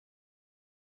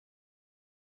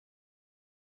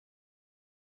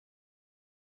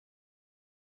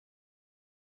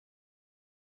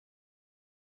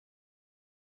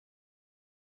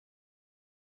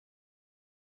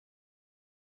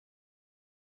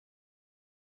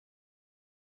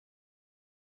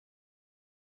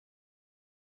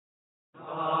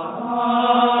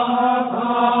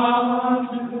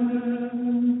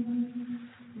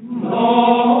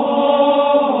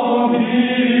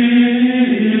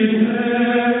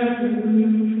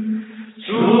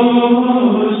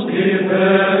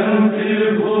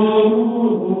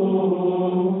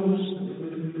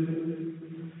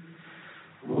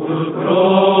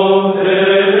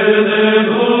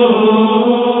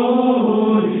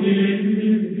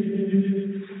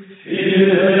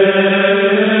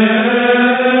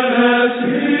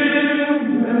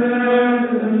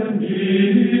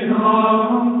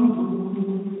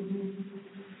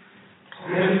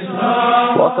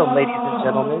Welcome, ladies and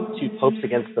gentlemen, to Popes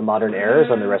Against the Modern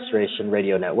Errors on the Restoration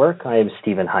Radio Network. I am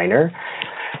Stephen Heiner,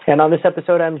 and on this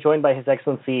episode I'm joined by His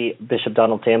Excellency Bishop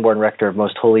Donald Sanborn, Rector of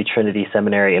Most Holy Trinity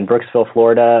Seminary in Brooksville,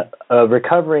 Florida,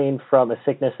 recovering from a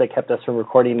sickness that kept us from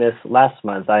recording this last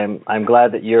month. I'm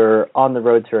glad that you're on the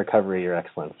road to recovery, Your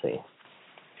Excellency.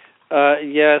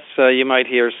 Yes, you might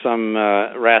hear some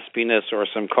raspiness or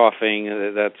some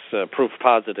coughing. That's proof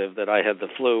positive that I had the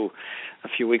flu a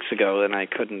few weeks ago and I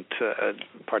couldn't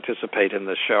participate in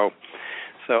the show.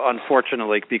 So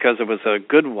unfortunately, because it was a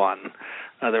good one,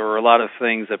 there were a lot of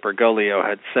things that Bergoglio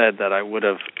had said that I would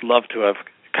have loved to have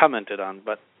commented on,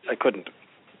 but I couldn't.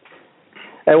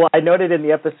 Well, I noted in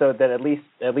the episode that at least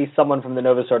someone from the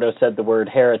Novus Ordo said the word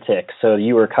heretic, so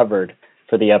you were covered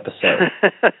for the episode.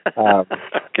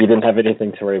 You didn't have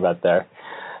anything to worry about there.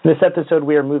 In this episode,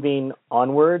 we are moving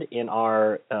onward in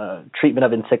our treatment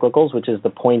of encyclicals, which is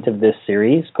the point of this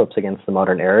series, Popes Against the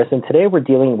Modern Errors. And today we're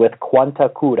dealing with Quanta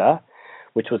Cura,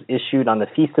 which was issued on the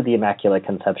Feast of the Immaculate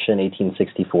Conception,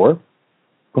 1864,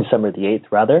 December the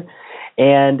 8th, rather.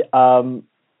 And on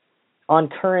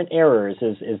current errors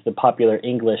is the popular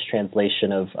English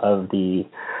translation of the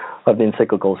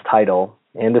encyclical's title.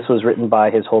 And this was written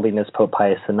by His Holiness Pope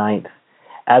Pius IX.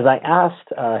 As I asked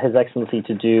His Excellency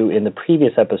to do in the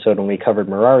previous episode when we covered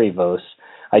Mirari Vos,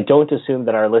 I don't assume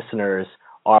that our listeners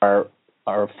are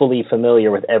fully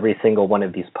familiar with every single one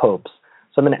of these popes.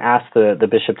 So I'm going to ask the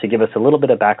bishop to give us a little bit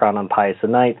of background on Pius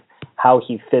IX, how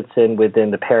he fits in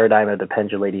within the paradigm of the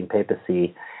pendulating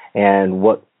papacy, and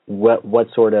what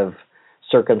sort of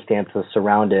circumstances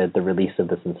surrounded the release of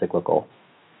this encyclical.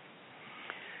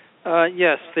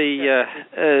 Yes,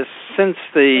 even since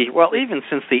the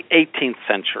 18th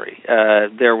century,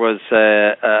 there was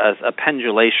a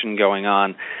pendulation going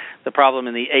on. The problem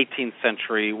in the 18th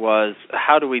century was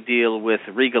how do we deal with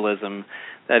regalism,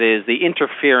 that is, the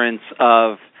interference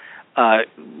of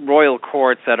royal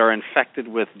courts that are infected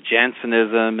with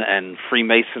Jansenism and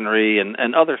Freemasonry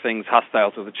and other things hostile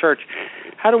to the Church.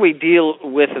 How do we deal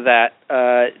with that?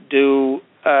 Do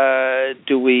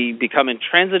we become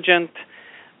intransigent?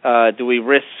 Do we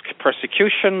risk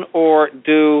persecution, or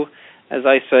do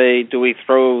we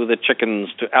throw the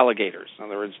chickens to alligators? In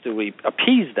other words, do we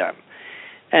appease them?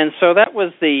 And so that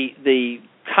was the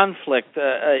conflict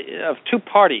of two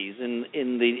parties in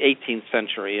the 18th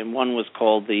century, and one was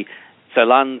called the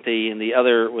Zelanti, and the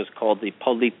other was called the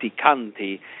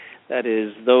Politicanti, that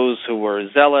is, those who were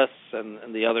zealous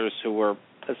and the others who were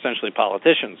essentially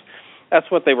politicians. That's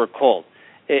what they were called.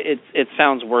 It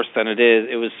sounds worse than it is.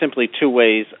 It was simply two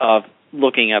ways of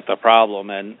looking at the problem,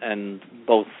 and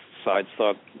both sides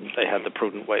thought they had the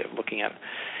prudent way of looking at it.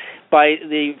 By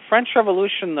the French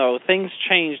Revolution, though, things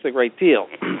changed a great deal.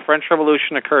 French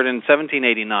Revolution occurred in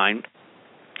 1789,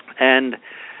 and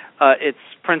its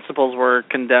principles were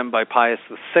condemned by Pius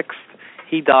VI.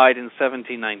 He died in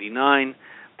 1799.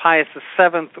 Pius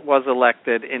VII was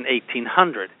elected in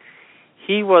 1800.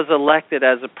 He was elected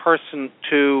as a person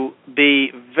to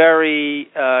be very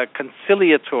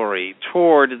conciliatory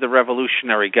toward the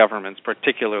revolutionary governments,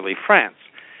 particularly France.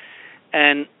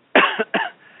 And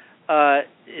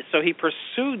so he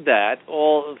pursued that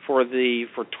all for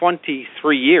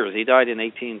 23 years. He died in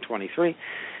 1823.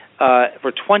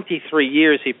 For 23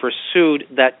 years, he pursued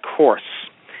that course.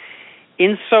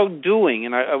 In so doing,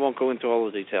 and I won't go into all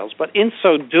the details, but in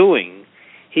so doing,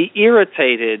 he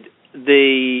irritated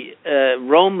the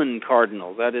Roman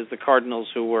cardinals, that is, the cardinals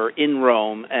who were in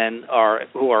Rome and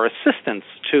who are assistants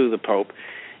to the Pope,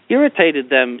 irritated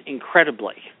them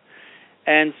incredibly.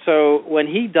 And so when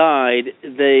he died,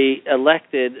 they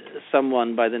elected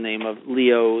someone by the name of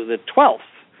Leo XII,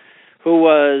 who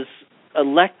was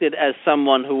elected as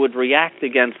someone who would react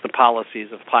against the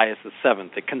policies of Pius VII,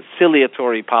 the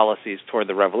conciliatory policies toward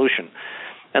the revolution.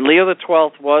 And Leo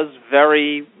XII was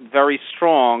very, very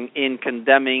strong in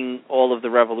condemning all of the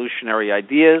revolutionary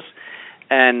ideas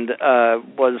and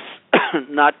was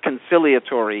not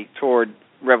conciliatory toward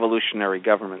revolutionary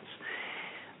governments.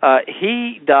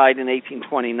 He died in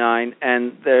 1829,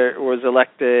 and there was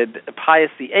elected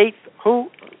Pius VIII, who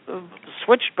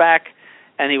switched back,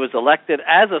 and he was elected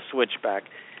as a switchback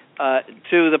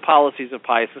to the policies of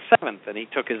Pius VII, and he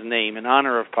took his name in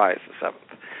honor of Pius VII.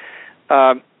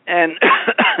 And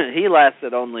he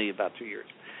lasted only about 2 years.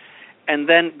 And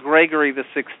then Gregory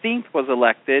XVI was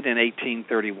elected in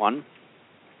 1831,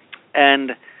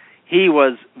 and he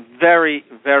was very,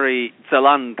 very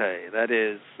zelante, that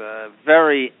is,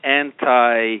 very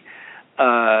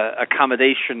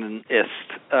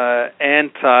anti-accommodationist,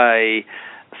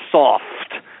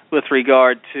 anti-soft with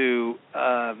regard to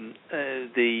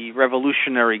the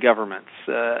revolutionary governments.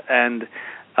 And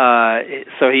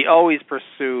So he always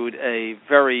pursued a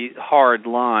very hard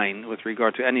line with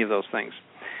regard to any of those things,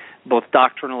 both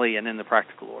doctrinally and in the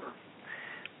practical order.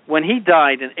 When he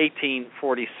died in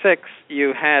 1846,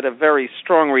 you had a very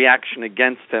strong reaction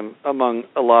against him among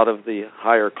a lot of the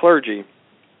higher clergy.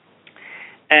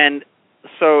 And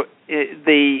so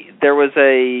there was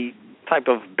a type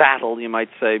of battle, you might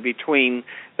say,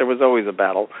 there was always a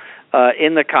battle,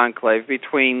 in the conclave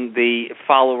between the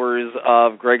followers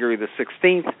of Gregory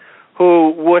XVI,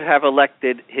 who would have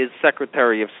elected his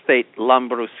Secretary of State,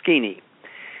 Lambruschini,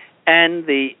 and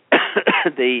the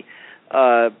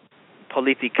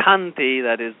politicanti,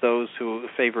 that is, those who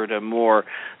favored a more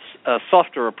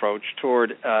softer approach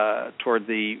toward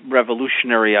the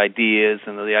revolutionary ideas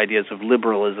and the ideas of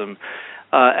liberalism,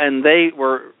 and they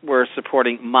were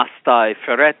supporting Mastai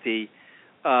Ferretti,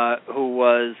 who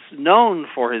was known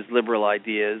for his liberal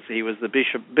ideas. He was the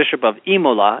bishop of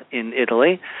Imola in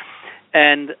Italy,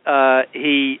 and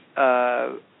he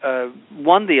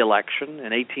won the election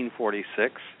in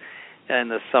 1846, in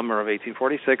the summer of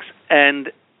 1846,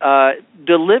 and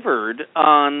delivered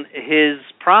on his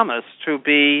promise to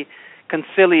be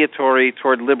conciliatory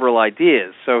toward liberal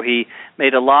ideas. So he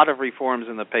made a lot of reforms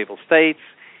in the Papal States.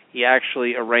 He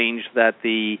actually arranged that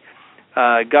the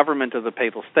government of the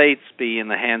Papal States be in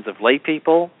the hands of lay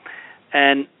people,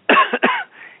 and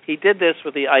he did this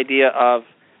with the idea of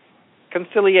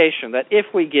conciliation, that if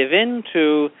we give in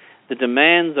to the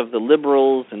demands of the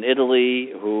liberals in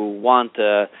Italy who want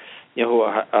who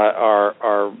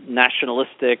are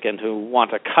nationalistic and who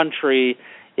want a country,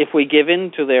 if we give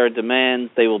in to their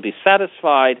demands, they will be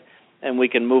satisfied and we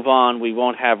can move on. We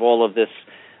won't have all of this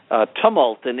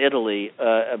tumult in Italy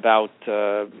about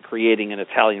creating an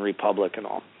Italian republic and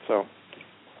all. So,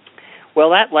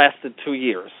 well, that lasted 2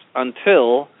 years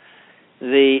until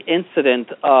the incident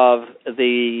of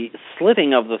the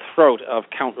slitting of the throat of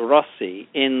Count Rossi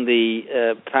in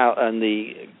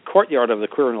the courtyard of the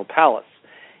Quirinal Palace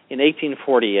in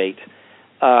 1848,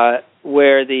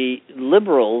 where the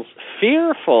liberals,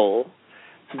 fearful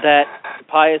that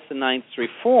Pius IX's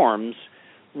reforms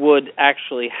would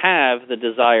actually have the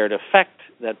desired effect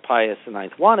that Pius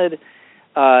IX wanted,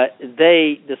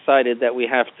 they decided that we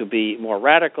have to be more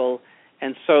radical.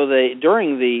 And so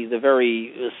during the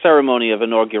very ceremony of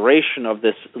inauguration of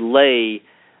this lay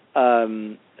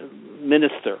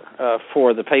minister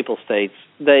for the Papal States,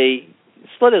 they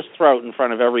slit his throat in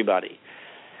front of everybody.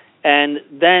 And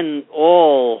then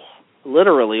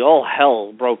literally all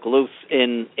hell broke loose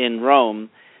in Rome.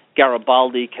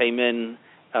 Garibaldi came in,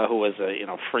 who was a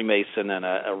Freemason and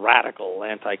a radical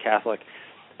anti-Catholic.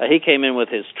 He came in with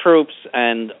his troops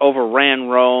and overran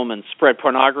Rome and spread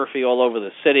pornography all over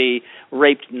the city,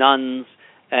 raped nuns,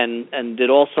 and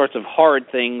did all sorts of horrid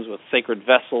things with sacred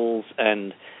vessels,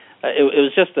 and it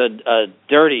was just a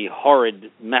dirty,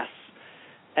 horrid mess.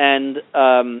 And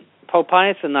Pope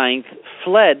Pius IX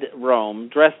fled Rome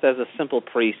dressed as a simple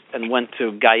priest and went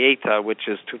to Gaeta, which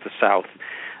is to the south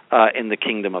in the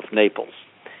Kingdom of Naples.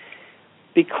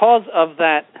 Because of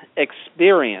that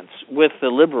experience with the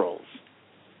liberals,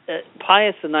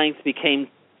 Pius IX became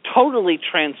totally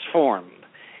transformed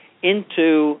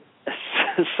into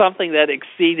something that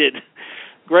exceeded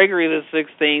Gregory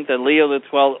XVI and Leo XII,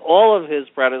 all of his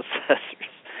predecessors,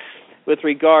 with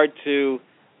regard to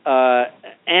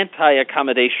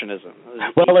anti-accommodationism.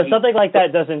 Well, if something like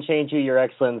that doesn't change you, Your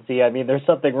Excellency, I mean, there's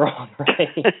something wrong,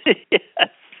 right? Yes.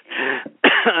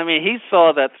 I mean, he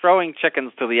saw that throwing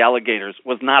chickens to the alligators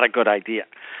was not a good idea.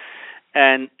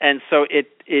 And so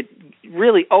it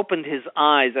really opened his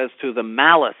eyes as to the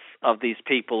malice of these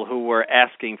people who were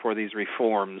asking for these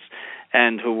reforms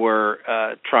and who were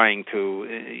trying to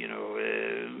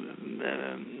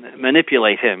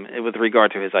manipulate him with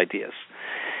regard to his ideas.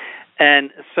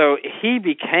 And so he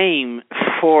became,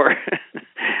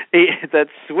 that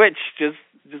switch just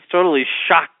totally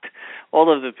shocked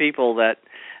all of the people that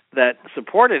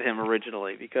supported him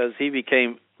originally, because he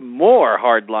became more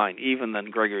hardline even than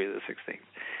Gregory XVI.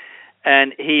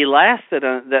 And he lasted,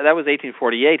 that was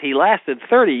 1848, he lasted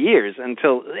 30 years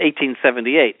until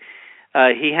 1878.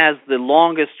 He has the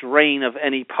longest reign of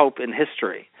any pope in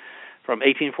history, from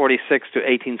 1846 to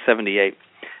 1878.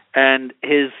 And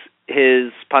his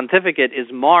pontificate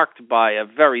is marked by a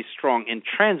very strong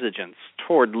intransigence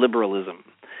toward liberalism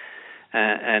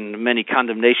and many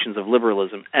condemnations of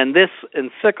liberalism. And this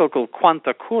encyclical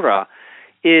Quanta Cura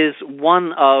is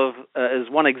one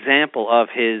example of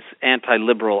his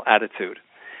anti-liberal attitude.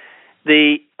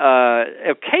 The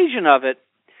occasion of it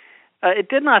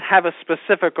did not have a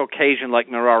specific occasion like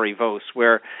Mirari Vos,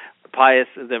 where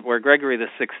where Gregory the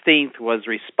 16th was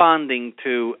responding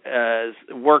to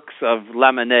works of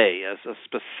Lamennais, as a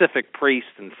specific priest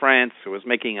in France who was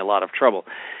making a lot of trouble.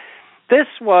 This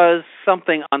was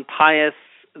something on Pius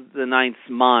IX's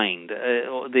mind,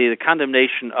 the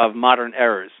condemnation of modern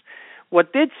errors.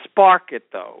 What did spark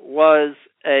it, though, was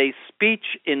a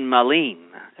speech in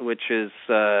Malines, which is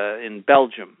in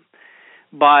Belgium,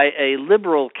 by a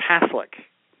liberal Catholic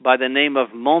by the name of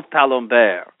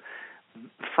Montalembert,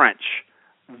 French,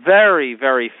 very,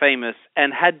 very famous,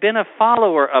 and had been a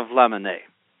follower of Lamennais,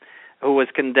 who was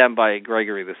condemned by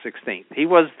Gregory the 16th. He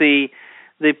was the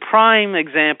prime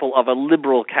example of a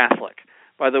liberal Catholic.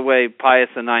 By the way, Pius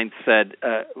IX said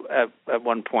at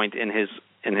one point in his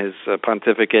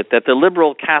pontificate that the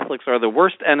liberal Catholics are the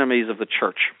worst enemies of the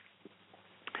Church.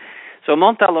 So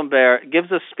Montalembert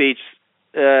gives a speech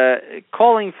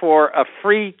calling for a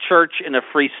free church in a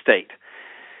free state.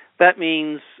 That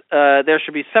means there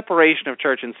should be separation of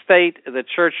church and state. The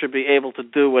church should be able to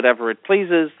do whatever it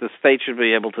pleases. The state should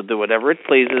be able to do whatever it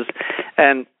pleases,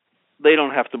 and they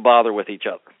don't have to bother with each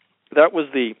other. That was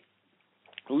the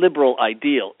liberal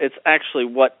ideal. It's actually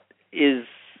what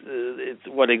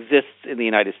exists in the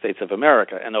United States of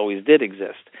America and always did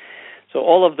exist. So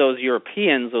all of those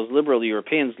Europeans, those liberal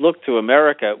Europeans, look to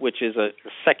America, which is a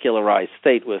secularized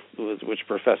state which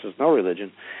professes no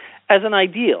religion, as an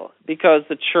ideal, because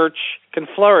the church can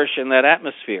flourish in that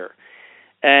atmosphere.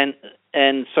 And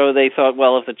so they thought,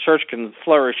 well, if the church can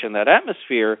flourish in that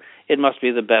atmosphere, it must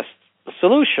be the best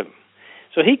solution.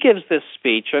 So he gives this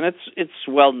speech, and it's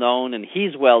well known, and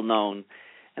he's well known,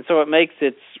 and so it makes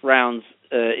its rounds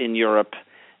in Europe.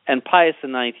 And Pius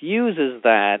IX uses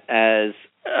that as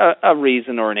a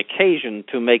reason or an occasion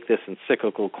to make this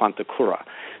encyclical Quanta Cura.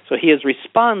 So he is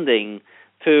responding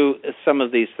to some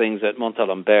of these things that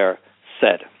Montalembert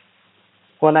said.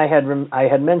 Well, I had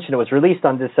mentioned it was released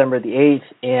on December the 8th,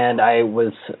 and I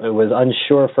was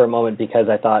unsure for a moment because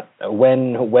I thought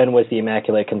when was the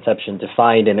Immaculate Conception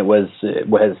defined, and it was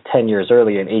 10 years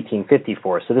earlier in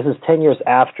 1854. So this is 10 years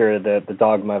after the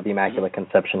dogma of the Immaculate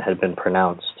Conception had been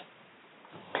pronounced.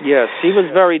 Yes, he was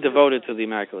very devoted to the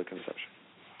Immaculate Conception.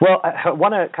 Well, I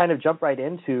want to kind of jump right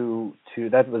into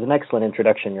that was an excellent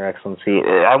introduction, Your Excellency.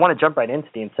 I want to jump right into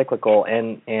the encyclical,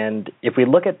 and if we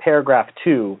look at paragraph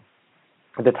 2,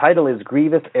 the title is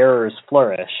Grievous Errors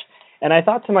Flourish. And I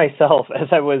thought to myself, as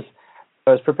I was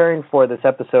preparing for this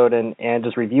episode and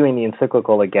just reviewing the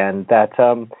encyclical again, that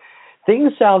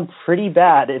things sound pretty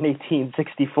bad in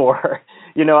 1864.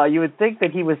 You know, you would think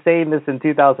that he was saying this in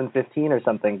 2015 or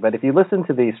something, but if you listen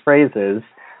to these phrases,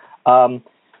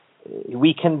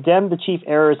 we condemn the chief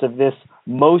errors of this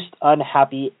most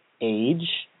unhappy age.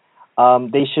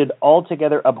 They should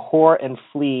altogether abhor and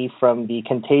flee from the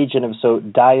contagion of so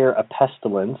dire a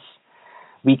pestilence.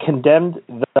 We condemned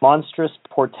the monstrous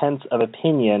portents of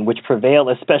opinion which prevail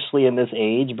especially in this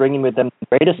age, bringing with them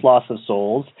the greatest loss of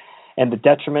souls and the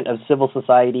detriment of civil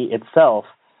society itself.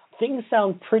 Things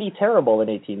sound pretty terrible in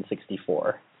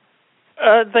 1864.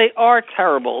 They are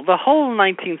terrible. The whole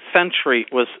 19th century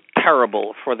was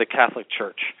terrible for the Catholic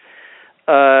Church.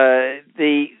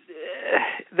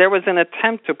 There was an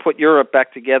attempt to put Europe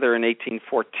back together in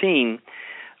 1814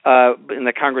 in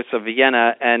the Congress of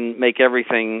Vienna and make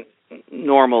everything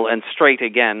normal and straight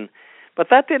again. But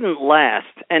that didn't last.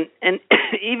 And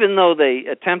even though they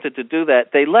attempted to do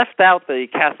that, they left out the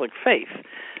Catholic faith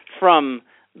from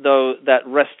that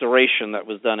restoration that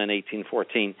was done in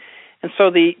 1814. And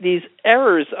so these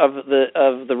errors of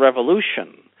the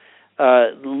revolution,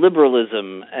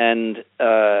 liberalism and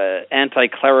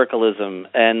anti-clericalism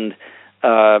and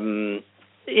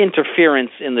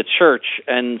interference in the church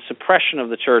and suppression of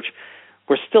the church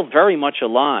were still very much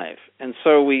alive. And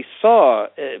so we saw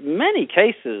many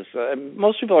cases,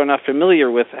 most people are not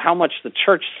familiar with how much the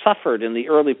church suffered in the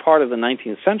early part of the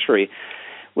 19th century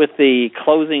with the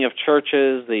closing of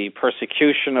churches, the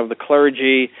persecution of the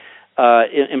clergy,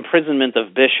 imprisonment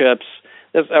of bishops.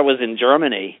 That was in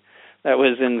Germany. That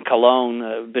was in Cologne.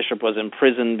 A bishop was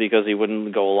imprisoned because he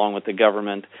wouldn't go along with the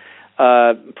government.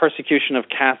 Persecution of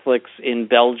Catholics in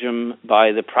Belgium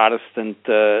by the Protestant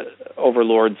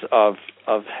overlords of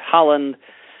Holland.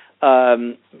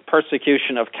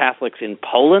 Persecution of Catholics in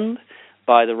Poland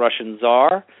by the Russian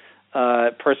Tsar.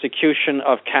 Persecution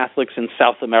of Catholics in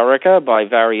South America by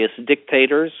various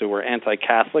dictators who were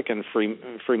anti-Catholic and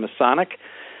Freemasonic.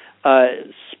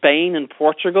 Spain and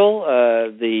Portugal,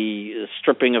 the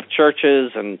stripping of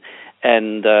churches and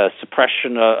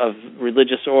suppression of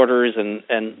religious orders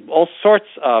and all sorts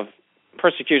of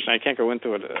persecution. I can't go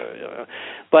into it,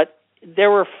 but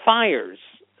there were fires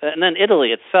and then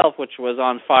Italy itself, which was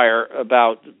on fire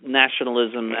about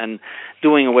nationalism and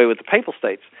doing away with the Papal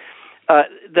States.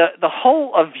 The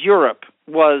whole of Europe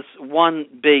was one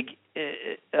big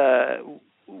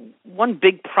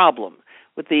problem,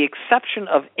 with the exception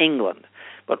of England.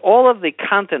 But all of the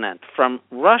continent, from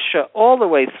Russia all the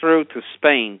way through to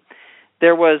Spain,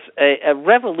 there was a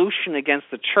revolution against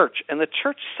the church, and the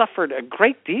church suffered a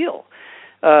great deal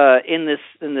in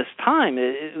this time.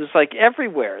 It was like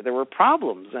everywhere there were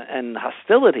problems and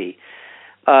hostility.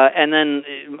 And then,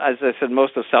 as I said,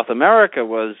 most of South America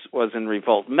was in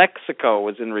revolt. Mexico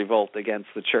was in revolt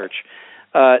against the church.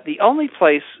 The only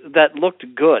place that looked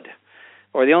good,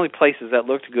 or the only places that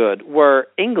looked good, were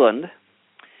England,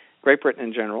 Great Britain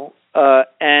in general,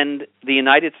 and the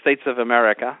United States of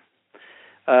America.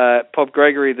 Pope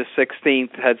Gregory XVI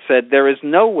had said, "There is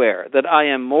nowhere that I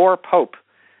am more Pope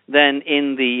than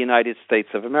in the United States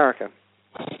of America."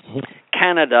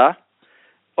 Canada,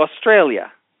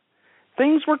 Australia.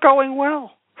 Things were going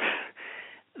well.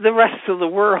 The rest of the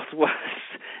world was,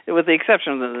 with the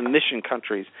exception of the mission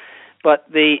countries, but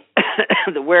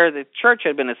where the church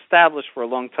had been established for a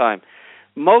long time,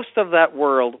 most of that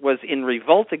world was in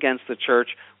revolt against the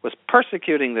church, was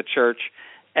persecuting the church,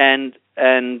 and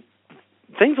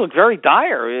things looked very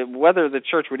dire, whether the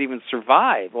church would even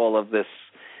survive all of this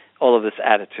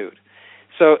attitude.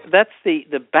 So that's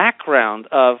the background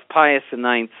of Pius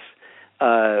IX's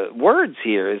words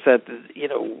here, is that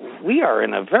we are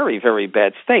in a very, very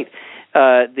bad state.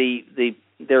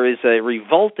 There is a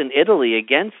revolt in Italy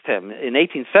against him. In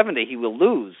 1870, he will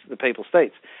lose the Papal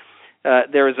States.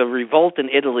 There is a revolt in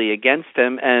Italy against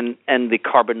him, and the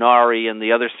Carbonari and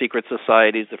the other secret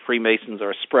societies, the Freemasons,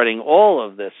 are spreading all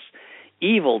of this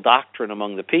evil doctrine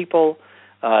among the people.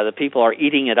 The people are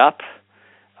eating it up.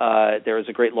 There is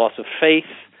a great loss of faith,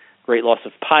 great loss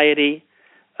of piety.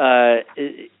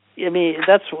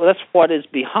 That's what is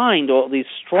behind all these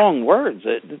strong words.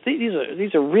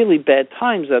 These are really bad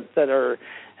times that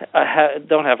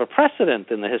don't have a precedent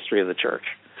in the history of the church.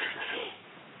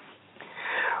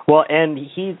 Well, and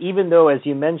even though, as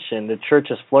you mentioned, the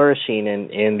church is flourishing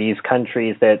in these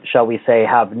countries that, shall we say,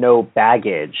 have no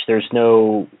baggage. There's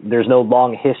no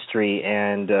long history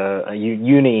and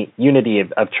unity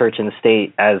of church and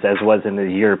state as was in the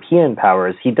European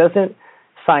powers. He doesn't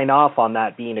sign off on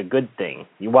that being a good thing.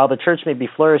 While the church may be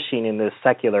flourishing in this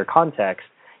secular context,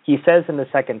 he says in the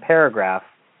second paragraph,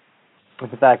 in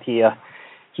fact, he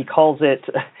calls it,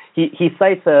 he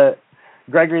cites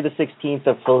Gregory XVI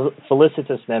of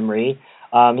felicitous memory.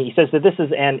 He says that this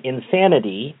is an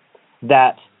insanity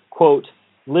that, quote,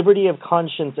 liberty of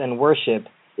conscience and worship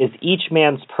is each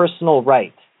man's personal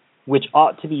right, which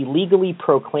ought to be legally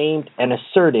proclaimed and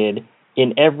asserted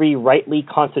in every rightly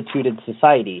constituted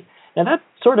society. Now, that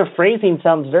sort of phrasing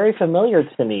sounds very familiar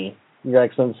to me, Your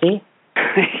Excellency.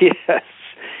 Yes.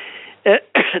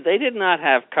 They did not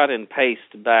have cut and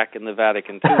paste back in the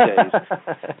Vatican II days,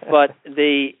 but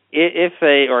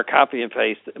or copy and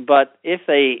paste, but if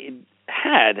they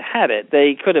had it,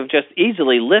 they could have just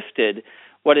easily lifted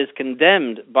what is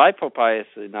condemned by Pope Pius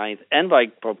IX and by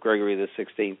Pope Gregory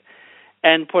XVI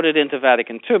and put it into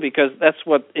Vatican II, because that's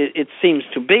what it seems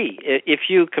to be. If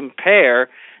you compare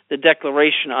the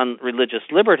Declaration on Religious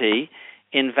Liberty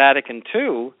in Vatican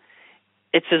II,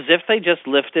 it's as if they just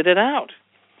lifted it out.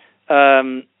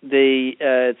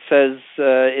 It says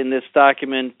in this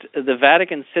document, the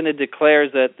Vatican Synod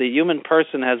declares that the human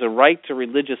person has a right to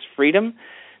religious freedom.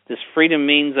 This freedom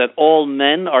means that all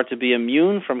men are to be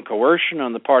immune from coercion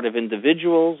on the part of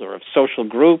individuals or of social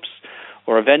groups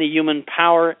or of any human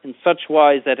power in such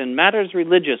wise that in matters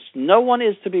religious, no one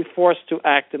is to be forced to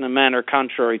act in a manner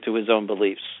contrary to his own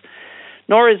beliefs,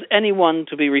 nor is anyone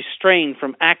to be restrained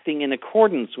from acting in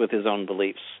accordance with his own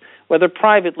beliefs, whether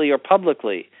privately or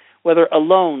publicly, whether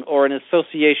alone or in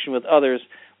association with others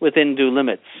within due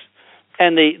limits.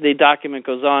 And the document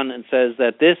goes on and says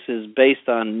that this is based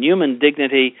on human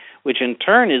dignity, which in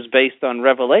turn is based on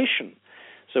revelation.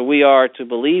 So we are to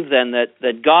believe then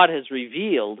that God has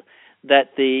revealed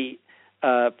that the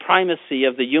primacy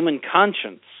of the human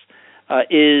conscience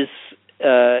is,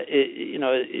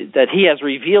 that he has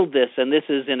revealed this, and this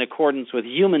is in accordance with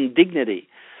human dignity.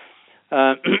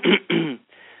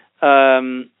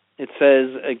 It says,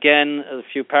 again, a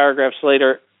few paragraphs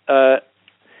later,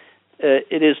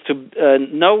 it is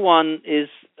no one is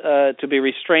to be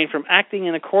restrained from acting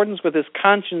in accordance with his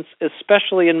conscience,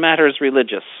 especially in matters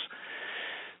religious.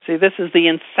 See, this is the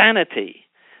insanity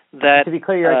that... To be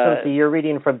clear, Your Excellency, you're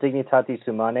reading from Dignitatis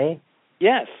Humanae?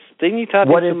 Yes, Dignitatis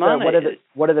Humanae.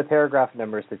 What are the paragraph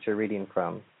numbers that you're reading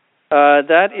from?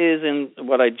 That is in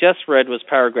what I just read was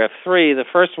paragraph 3. The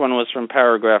first one was from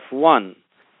paragraph 1.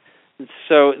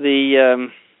 So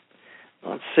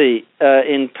let's see,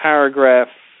 in paragraph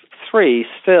 3,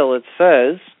 still it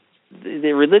says,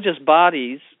 the religious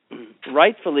bodies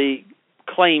rightfully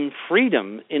claim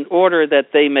freedom in order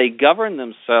that they may govern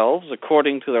themselves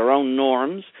according to their own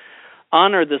norms,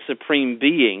 honor the Supreme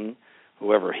Being,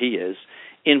 whoever he is,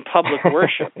 in public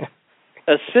worship,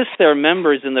 assist their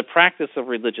members in the practice of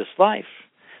religious life,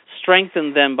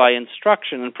 strengthen them by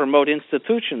instruction, and promote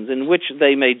institutions in which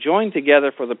they may join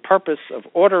together for the purpose of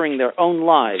ordering their own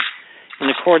lives in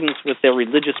accordance with their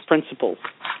religious principles.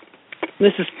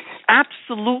 This is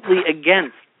absolutely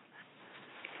against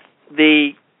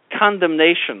the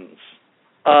condemnations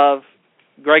of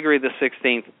Gregory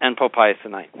XVI and Pope Pius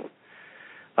IX.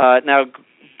 Now,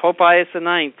 Pope Pius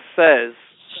IX says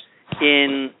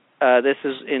this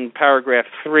is in paragraph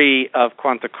 3 of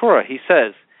Quanta Cura, he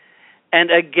says, and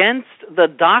against the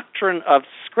doctrine of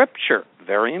Scripture,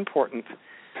 very important,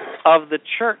 of the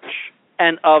Church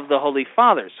and of the Holy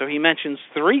Fathers. So he mentions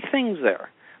 3 things there: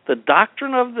 the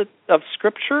doctrine of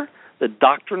Scripture, the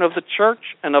doctrine of the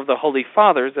Church, and of the Holy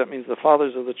Fathers. That means the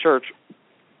Fathers of the Church.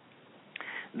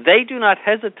 They do not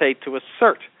hesitate to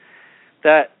assert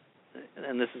that,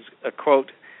 and this is a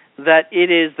quote, that it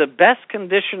is the best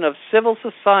condition of civil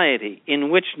society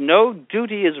in which no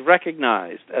duty is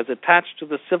recognized as attached to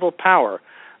the civil power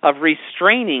of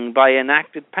restraining by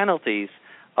enacted penalties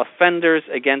offenders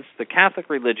against the Catholic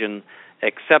religion,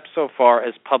 except so far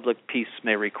as public peace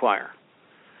may require.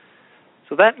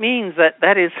 So that means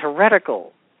that is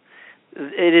heretical.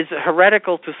 It is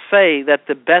heretical to say that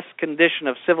the best condition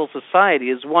of civil society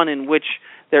is one in which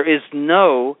there is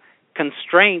no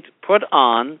constraint put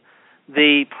on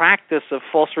the practice of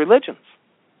false religions.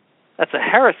 That's a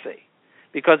heresy,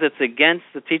 because it's against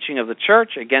the teaching of the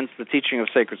Church, against the teaching of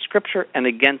sacred Scripture, and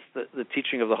against the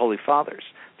teaching of the Holy Fathers.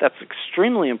 That's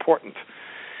extremely important.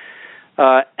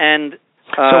 So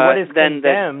what is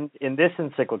condemned in this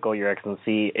encyclical, Your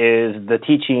Excellency, is the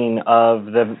teaching of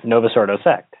the Novus Ordo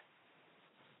sect.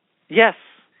 Yes,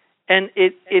 and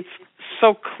it's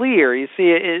so clear. You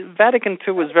see, Vatican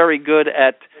II was very good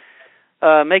at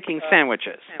making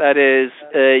sandwiches. That is,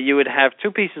 you would have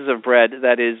 2 pieces of bread,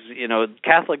 that is,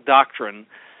 Catholic doctrine,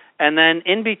 and then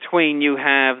in between you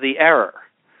have the error.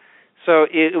 So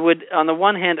it would, on the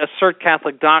one hand, assert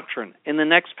Catholic doctrine. In the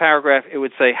next paragraph, it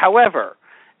would say, however,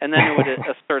 and then it would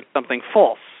assert something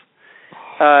false.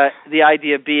 The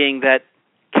idea being that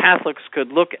Catholics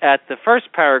could look at the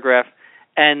first paragraph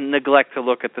and neglect to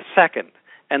look at the second,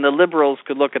 and the liberals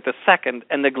could look at the second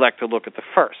and neglect to look at the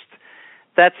first.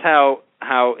 That's how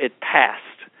it passed,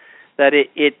 that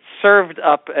it served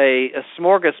up a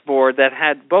smorgasbord that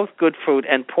had both good food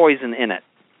and poison in it.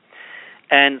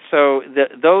 And so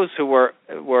those who were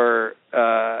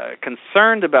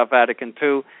concerned about Vatican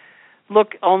II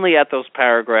look only at those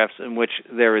paragraphs in which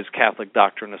there is Catholic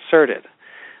doctrine asserted.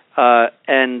 So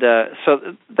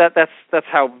that's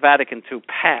how Vatican II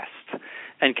passed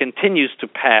and continues to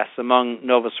pass among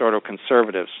Novus Ordo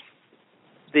conservatives.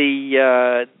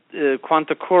 The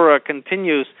Quanta Cura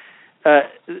continues,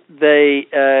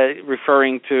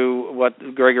 referring to what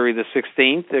Gregory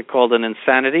XVI called an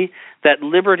insanity, that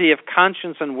liberty of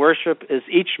conscience and worship is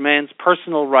each man's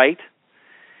personal right,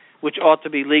 which ought to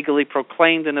be legally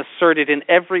proclaimed and asserted in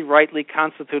every rightly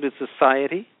constituted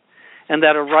society, and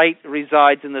that a right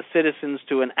resides in the citizens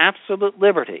to an absolute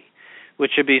liberty,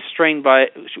 which should be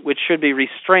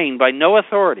restrained by no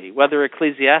authority, whether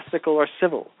ecclesiastical or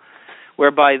civil,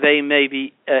 whereby they may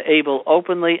be able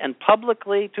openly and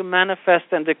publicly to manifest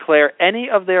and declare any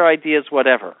of their ideas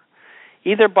whatever,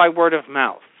 either by word of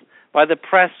mouth, by the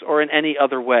press, or in any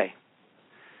other way.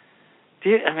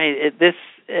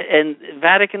 And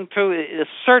Vatican II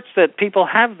asserts that people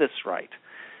have this right.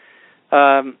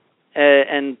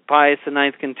 And Pius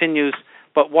IX continues,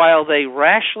 but while they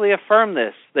rashly affirm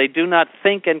this, they do not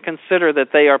think and consider that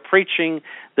they are preaching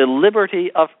the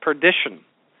liberty of perdition.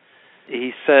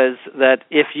 He says that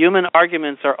if human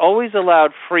arguments are always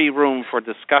allowed free room for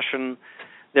discussion,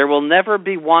 there will never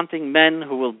be wanting men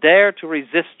who will dare to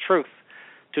resist truth,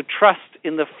 to trust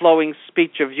in the flowing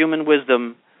speech of human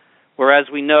wisdom, whereas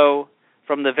we know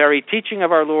from the very teaching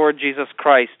of our Lord Jesus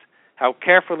Christ how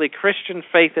carefully Christian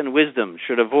faith and wisdom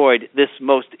should avoid this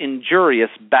most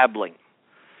injurious babbling.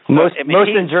 Most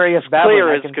injurious babbling.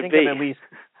 Clear as could be.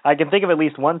 I can think of at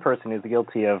least one person who's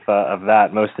guilty of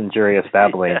that most injurious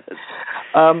babbling. Yes.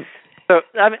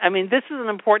 This is an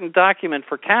important document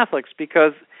for Catholics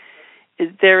because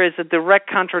there is a direct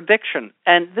contradiction,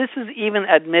 and this is even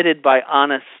admitted by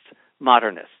honest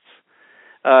modernists.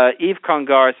 Yves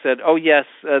Congar said, "Oh yes,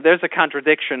 there's a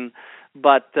contradiction,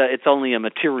 but it's only a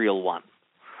material one."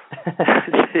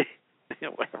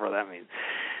 whatever that means.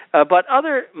 But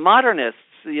other modernists,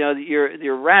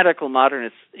 your radical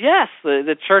modernists, yes,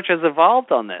 the church has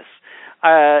evolved on this.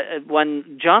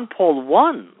 When John Paul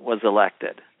I was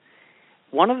elected,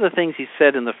 one of the things he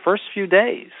said in the first few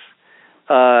days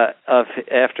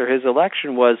after his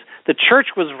election was the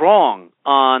church was wrong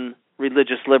on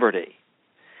religious liberty,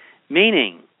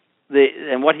 meaning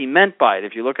and what he meant by it,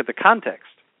 if you look at the context,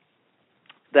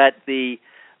 that the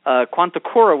Quanta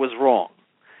Cura was wrong,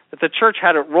 that the church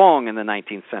had it wrong in the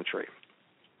 19th century.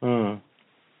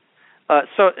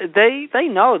 So they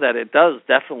know that it does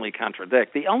definitely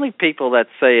contradict. The only people that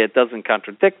say it doesn't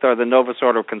contradict are the Novus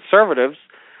Ordo conservatives,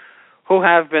 who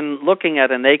have been looking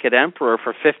at a naked emperor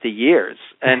for 50 years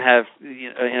and have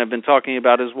been talking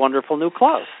about his wonderful new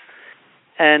clothes.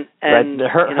 And right. The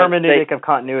hermeneutic of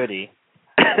continuity.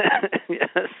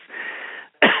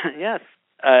 Yes.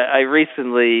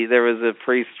 There was a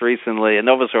priest recently, a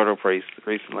Novus Ordo priest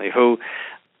recently, who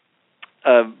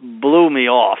blew me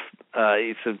off.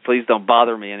 He said, "Please don't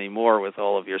bother me anymore with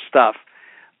all of your stuff."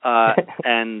 I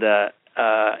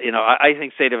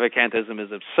think sedevacantism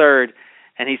is absurd.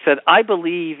 And he said, "I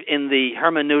believe in the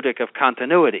hermeneutic of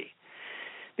continuity."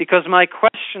 Because my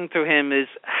question to him is,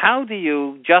 how do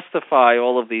you justify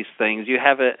all of these things? You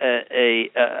have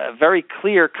a very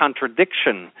clear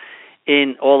contradiction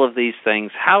in all of these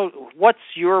things.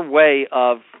 What's your way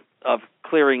of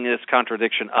clearing this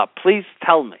contradiction up? Please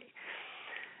tell me.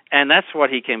 And that's what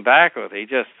he came back with. He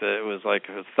just, it was like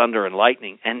thunder and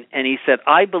lightning. And he said,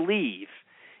 "I believe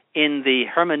in the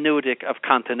hermeneutic of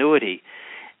continuity,"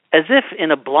 as if in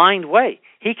a blind way.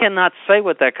 He cannot say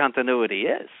what that continuity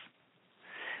is.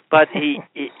 But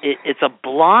it's a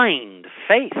blind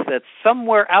faith that's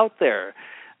somewhere out there.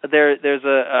 There's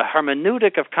a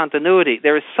hermeneutic of continuity.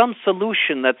 There is some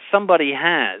solution that somebody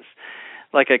has,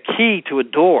 like a key to a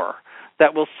door,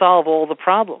 that will solve all the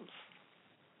problems.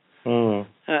 And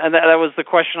that was the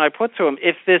question I put to him.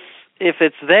 If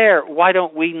it's there, why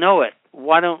don't we know it?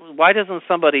 Why doesn't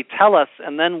somebody tell us,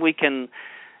 and then we can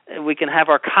have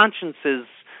our consciences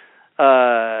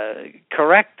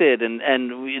corrected, and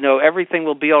everything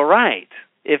will be all right.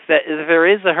 If there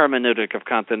is a hermeneutic of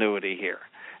continuity here,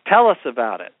 tell us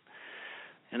about it.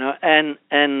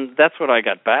 And that's what I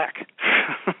got back.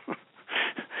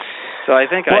 So I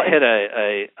think I hit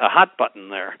a hot button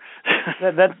there.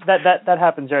 that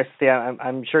happens, Jesse.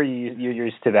 I'm sure you're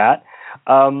used to that.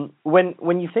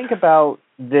 When you think about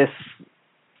this,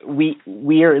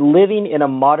 we are living in a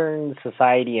modern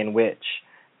society in which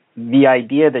the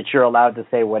idea that you're allowed to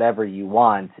say whatever you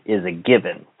want is a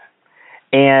given.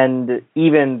 And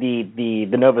even the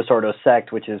Novus Ordo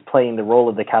sect, which is playing the role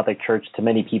of the Catholic Church to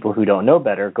many people who don't know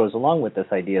better, goes along with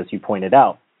this idea, as you pointed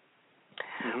out.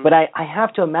 Mm-hmm. But I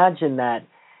have to imagine that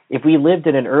if we lived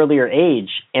in an earlier age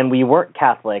and we weren't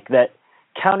Catholic, that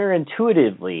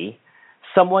counterintuitively,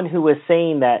 someone who was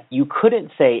saying that you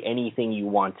couldn't say anything you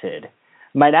wanted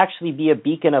might actually be a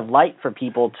beacon of light for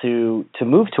people to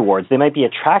move towards. They might be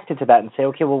attracted to that and say,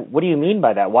 okay, well, what do you mean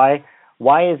by that? Why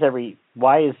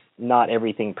is not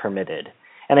everything permitted?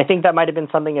 And I think that might have been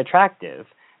something attractive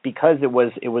because it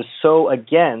was so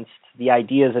against the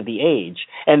ideas of the age.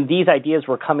 And these ideas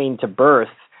were coming to birth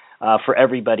for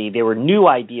everybody. They were new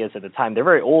ideas at the time. They're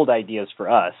very old ideas for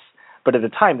us. But at the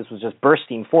time, this was just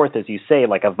bursting forth, as you say,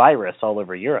 like a virus all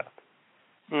over Europe.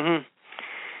 Mm-hmm.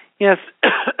 Yes.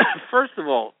 First of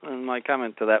all, and my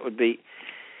comment to that would be,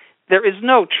 there is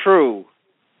no true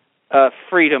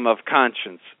freedom of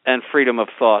conscience and freedom of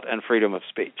thought and freedom of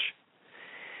speech.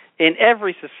 In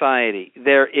every society,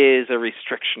 there is a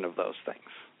restriction of those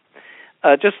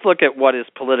things. Just look at what is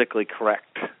politically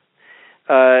correct.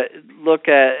 Look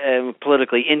at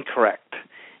politically incorrect.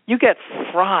 You get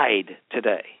fried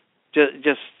today,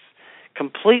 just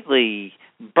completely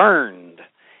burned,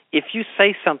 if you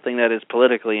say something that is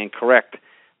politically incorrect,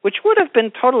 which would have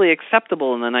been totally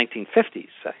acceptable in the 1950s,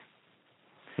 say.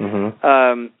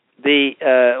 Mm-hmm.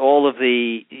 All of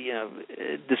the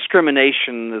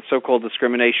discrimination, the so-called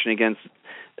discrimination against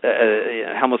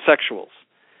homosexuals,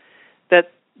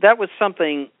 that was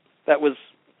something that was,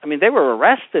 they were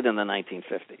arrested in the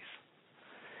 1950s.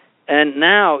 And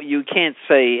now you can't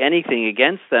say anything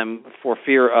against them for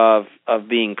fear of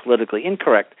being politically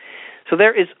incorrect. So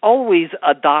there is always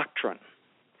a doctrine.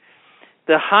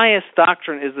 The highest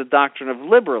doctrine is the doctrine of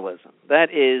liberalism.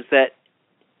 That is that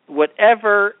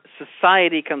whatever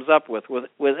society comes up with,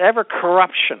 whatever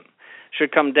corruption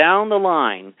should come down the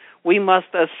line, we must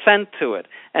assent to it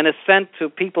and assent to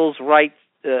people's right,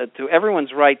 to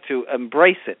everyone's right to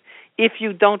embrace it. If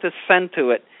you don't assent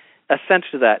to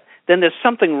that, then there's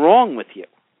something wrong with you.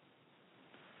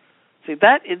 See,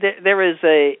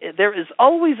 there is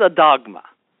always a dogma.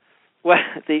 Well,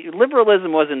 the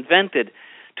liberalism was invented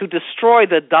to destroy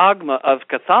the dogma of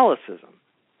Catholicism,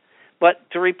 but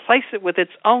to replace it with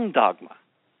its own dogma.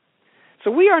 So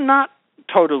we are not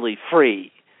totally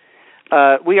free.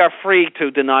 We are free to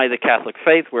deny the Catholic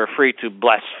faith. We're free to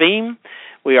blaspheme.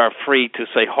 We are free to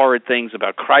say horrid things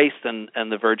about Christ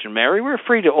and the Virgin Mary. We're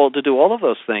free to do all of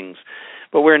those things.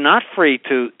 But we're not free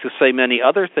to say many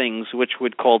other things which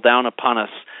would call down upon us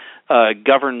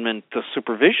government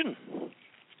supervision.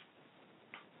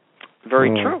 Very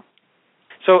true.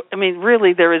 So, I mean,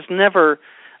 really, there is never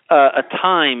a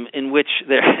time in which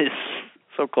there is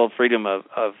so-called freedom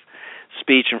of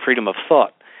speech and freedom of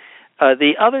thought.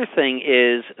 The other thing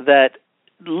is that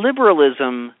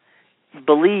liberalism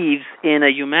believes in a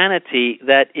humanity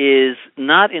that is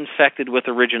not infected with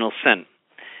original sin,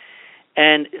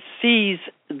 and sees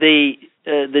the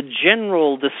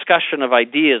general discussion of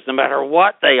ideas, no matter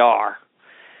what they are,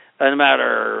 no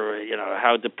matter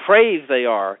how depraved they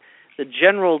are, the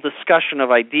general discussion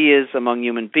of ideas among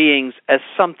human beings as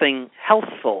something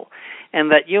healthful,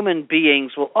 and that human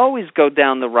beings will always go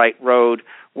down the right road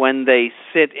when they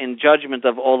sit in judgment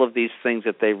of all of these things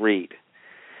that they read,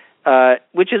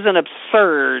 which is an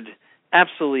absurd,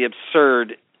 absolutely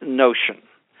absurd notion.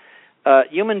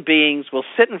 Human beings will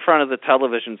sit in front of the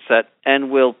television set and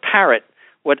will parrot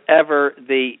whatever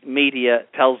the media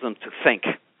tells them to think.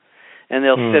 And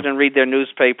they'll sit and read their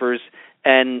newspapers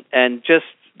and just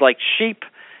like sheep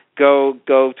go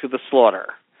to the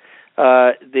slaughter.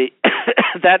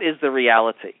 That is the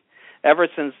reality. Ever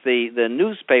since the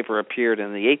newspaper appeared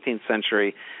in the 18th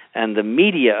century and the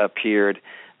media appeared,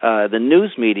 the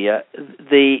news media,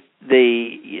 the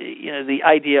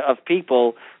idea of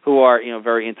people who are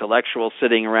very intellectual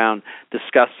sitting around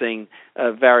discussing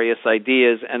various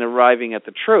ideas and arriving at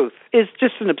the truth is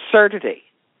just an absurdity.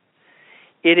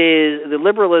 The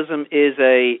liberalism is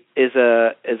a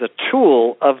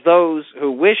tool of those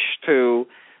who wish to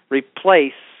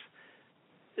replace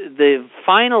the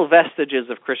final vestiges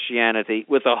of Christianity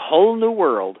with a whole new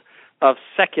world of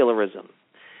secularism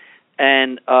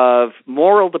and of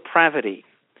moral depravity,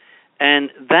 and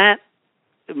that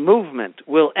movement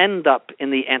will end up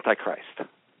in the Antichrist.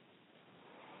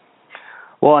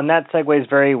 Well, and that segues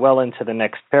very well into the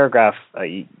next paragraph,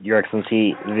 Your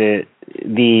Excellency.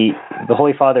 The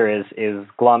Holy Father is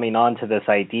glomming onto this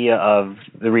idea of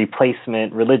the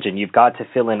replacement religion. You've got to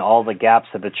fill in all the gaps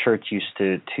that the Church used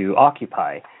to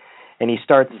occupy. And he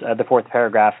starts the fourth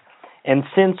paragraph, and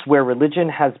since where religion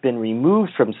has been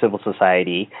removed from civil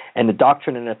society and the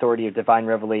doctrine and authority of divine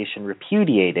revelation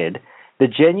repudiated, the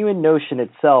genuine notion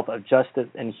itself of justice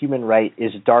and human right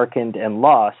is darkened and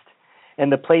lost,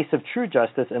 and the place of true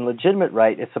justice and legitimate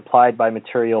right is supplied by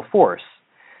material force.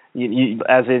 You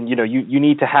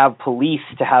need to have police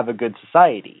to have a good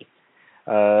society.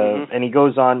 And he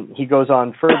goes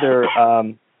on further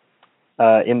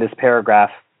in this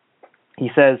paragraph. He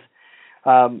says,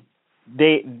 the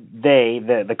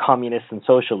communists and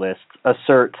socialists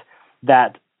assert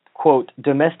that, quote,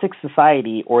 domestic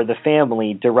society or the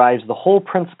family derives the whole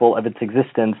principle of its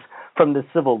existence from the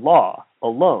civil law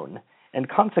alone, and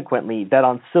consequently that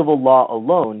on civil law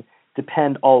alone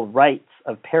depend all rights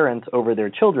of parents over their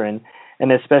children,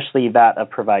 and especially that of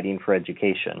providing for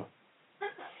education.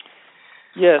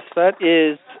 Yes, that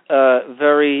is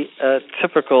very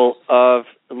typical of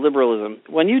liberalism.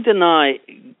 When you deny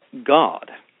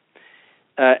God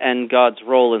and God's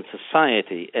role in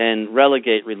society and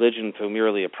relegate religion to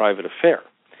merely a private affair,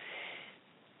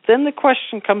 then the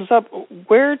question comes up: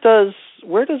 where does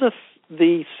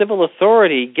the civil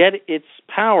authority get its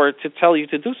power to tell you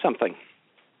to do something?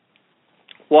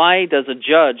 Why does a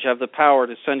judge have the power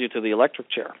to send you to the electric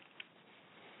chair?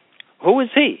 Who is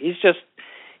he?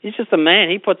 He's just a man.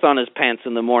 He puts on his pants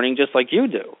in the morning just like you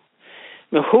do.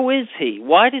 Now, who is he?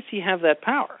 Why does he have that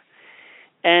power?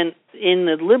 And in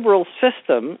the liberal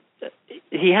system,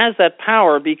 he has that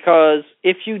power because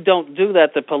if you don't do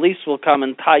that, the police will come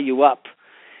and tie you up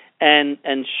and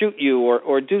shoot you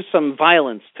or do some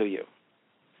violence to you.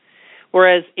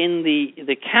 Whereas in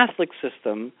the Catholic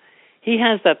system, he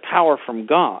has that power from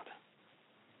God.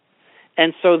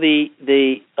 And so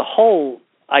the whole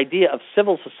idea of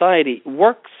civil society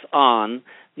works on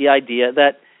the idea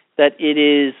that it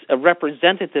is a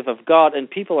representative of God and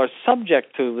people are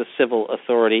subject to the civil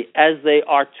authority as they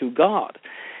are to God.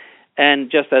 And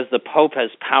just as the Pope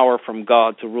has power from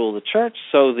God to rule the church,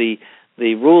 so the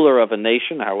ruler of a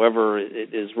nation, however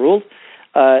it is ruled,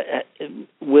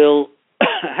 will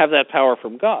have that power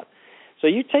from God. So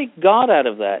you take God out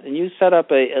of that and you set up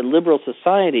a liberal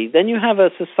society, then you have a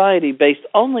society based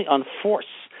only on force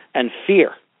and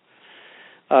fear.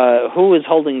 who is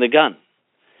holding the gun,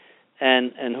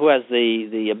 and who has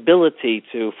the ability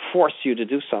to force you to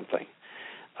do something.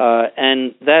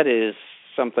 And that is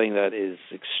something that is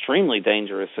extremely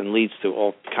dangerous and leads to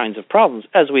all kinds of problems,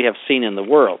 as we have seen in the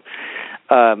world.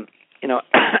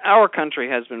 Our country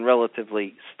has been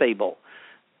relatively stable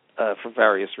for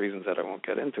various reasons that I won't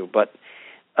get into, but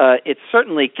it's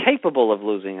certainly capable of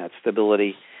losing that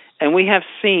stability, and we have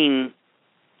seen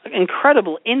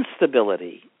incredible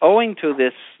instability owing to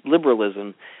this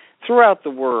liberalism throughout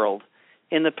the world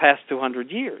in the past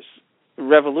 200 years.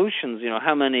 Revolutions,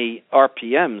 how many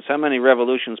RPMs, how many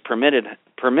revolutions per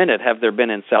minute have there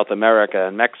been in South America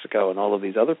and Mexico and all of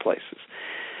these other places?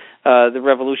 The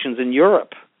revolutions in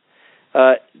Europe.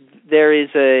 There is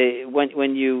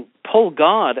when you pull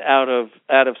God out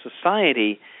of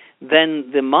society,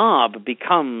 then the mob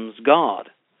becomes God,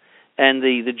 and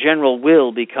the general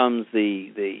will becomes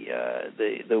the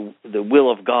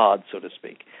will of God, so to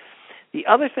speak. The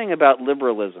other thing about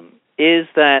liberalism is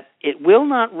that it will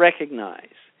not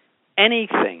recognize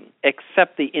anything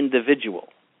except the individual.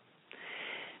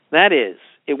 That is,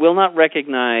 it will not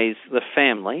recognize the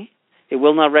family. It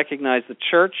will not recognize the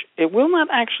church. It will not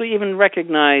actually even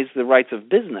recognize the rights of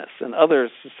business and other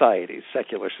societies,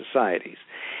 secular societies.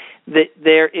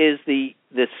 There is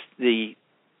the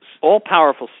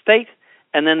all-powerful state,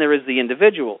 and then there is the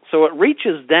individual. So it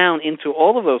reaches down into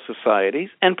all of those societies,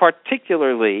 and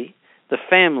particularly the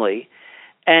family,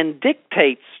 and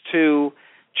dictates to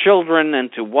children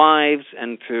and to wives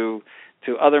and to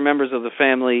other members of the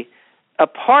family,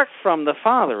 apart from the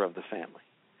father of the family.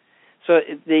 So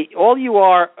all you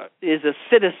are is a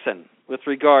citizen with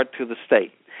regard to the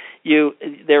state.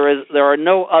 There are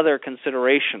no other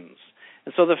considerations,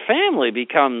 and so the family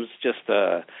becomes just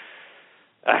a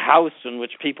house in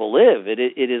which people live.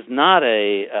 It is not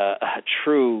a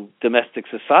true domestic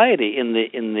society in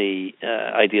the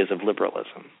ideas of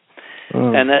liberalism,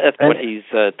 and that's what he's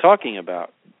talking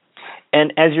about.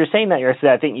 And as you're saying that,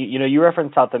 I think you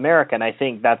referenced South America, and I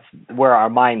think that's where our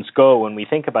minds go when we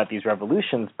think about these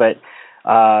revolutions. But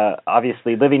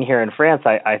obviously, living here in France,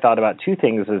 I thought about two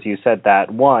things as you said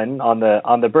that. One, on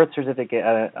the birth certificate,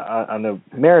 on the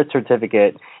marriage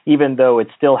certificate, even though it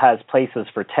still has places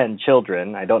for 10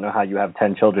 children, I don't know how you have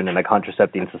 10 children in a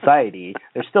contracepting society.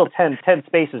 There's still 10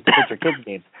 spaces to put your kids'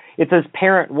 names. It says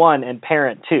parent 1 and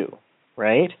parent 2,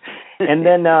 right? And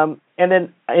then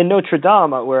in Notre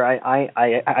Dame, where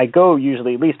I go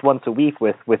usually at least once a week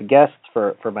with guests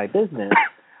for my business,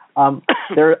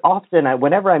 there often,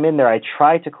 whenever I'm in there, I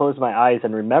try to close my eyes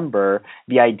and remember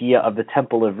the idea of the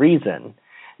Temple of Reason.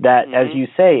 That, as you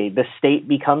say, the state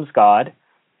becomes God,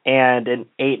 and at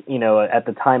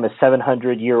the time, a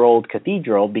 700-year-old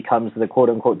cathedral becomes the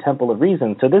quote-unquote Temple of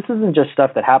Reason. So this isn't just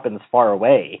stuff that happens far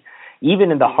away. Even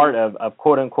in the heart of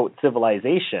quote-unquote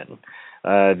civilization,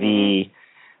 the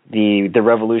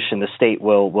revolution, the state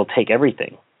will take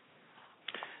everything.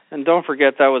 And don't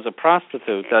forget, that was a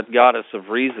prostitute, that goddess of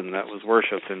reason that was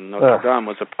worshipped in Notre Dame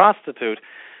was a prostitute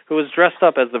who was dressed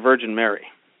up as the Virgin Mary.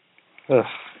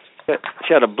 She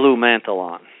had a blue mantle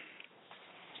on.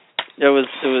 It was,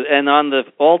 and on the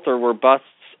altar were busts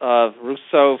of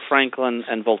Rousseau, Franklin,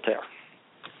 and Voltaire.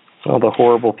 Oh, the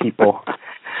horrible people.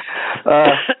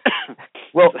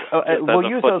 We'll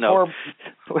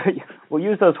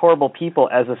use those horrible people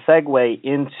as a segue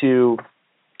into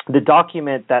the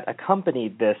document that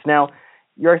accompanied this. Now,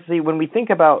 when we think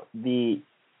about the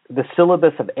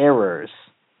syllabus of errors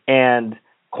and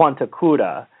Quanta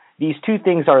Cura, these two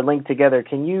things are linked together.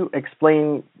 Can you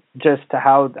explain just to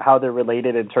how they're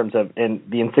related in terms of in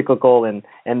the encyclical and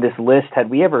this list?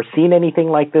 Had we ever seen anything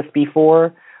like this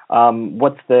before?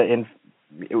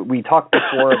 We talked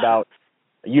before about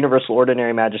Universal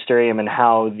Ordinary Magisterium and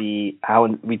how we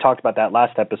talked about that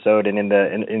last episode and in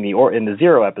the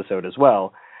Zero episode as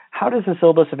well. How does the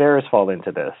syllabus of errors fall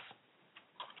into this?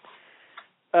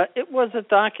 It was a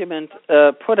document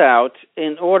put out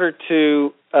in order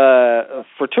to,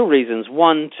 for two reasons.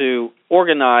 One, to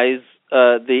organize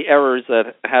the errors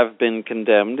that have been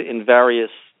condemned in various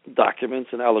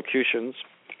documents and allocutions,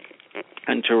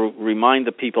 and to remind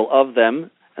the people of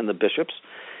them and the bishops.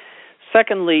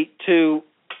 Secondly, to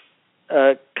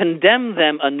condemn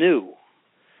them anew,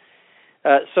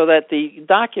 so that the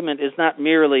document is not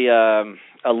merely a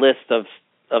list of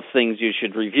things you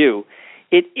should review.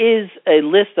 It is a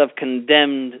list of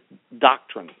condemned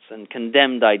doctrines and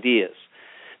condemned ideas.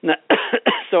 Now,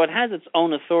 so it has its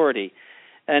own authority,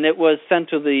 and it was sent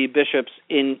to the bishops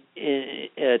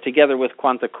together with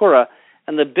Quanta Cura,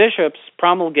 and the bishops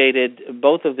promulgated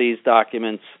both of these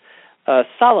documents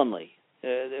solemnly.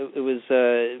 It was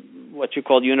what you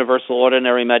called Universal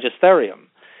Ordinary Magisterium.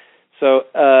 So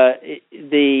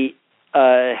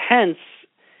hence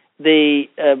the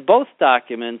both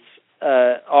documents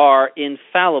are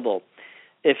infallible.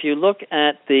 If you look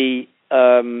at the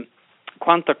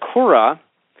Quanta Cura,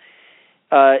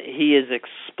 he is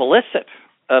explicit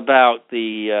about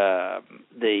the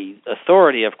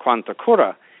authority of Quanta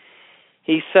Cura.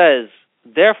 He says,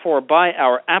 therefore, by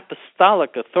our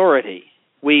apostolic authority,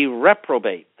 we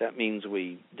reprobate, that means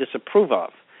we disapprove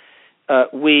of,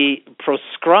 we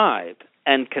proscribe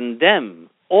and condemn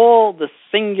all the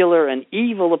singular and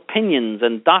evil opinions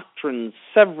and doctrines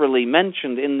severally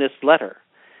mentioned in this letter,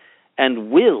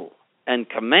 and will and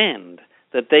command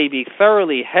that they be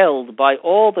thoroughly held by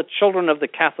all the children of the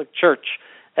Catholic Church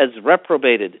as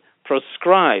reprobated,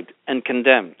 proscribed, and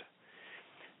condemned.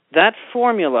 That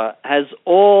formula has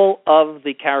all of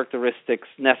the characteristics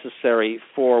necessary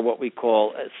for what we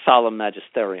call a solemn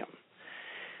magisterium.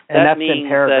 And that's in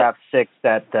paragraph 6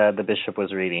 that the bishop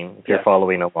was reading, if you're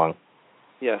following along.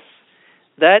 Yes.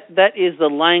 That is the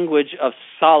language of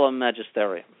solemn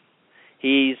magisterium.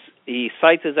 He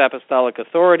cites his apostolic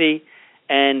authority,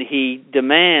 and he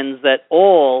demands that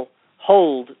all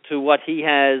hold to what he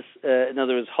has, in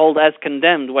other words, hold as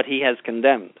condemned what he has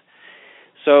condemned.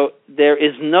 So there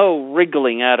is no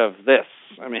wriggling out of this.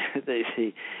 I mean,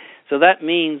 so that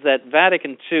means that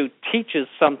Vatican II teaches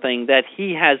something that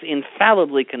he has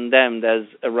infallibly condemned as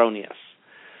erroneous,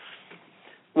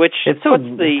 which it's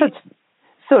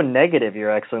so negative,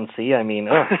 Your Excellency. I mean,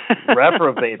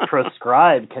 reprobate,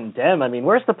 proscribe, condemn. I mean,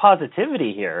 where's the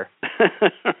positivity here?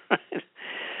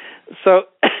 So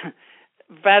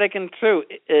Vatican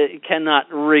II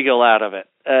cannot wriggle out of it.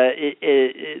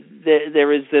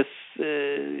 There is this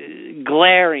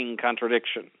glaring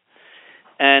contradiction,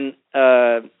 and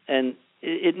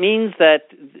it means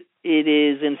that it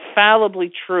is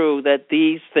infallibly true that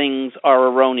these things are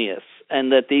erroneous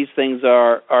and that these things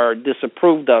are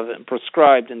disapproved of and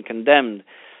prescribed and condemned.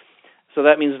 So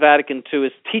that means Vatican II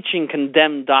is teaching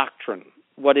condemned doctrine,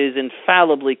 what is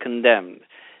infallibly condemned,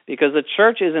 because the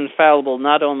Church is infallible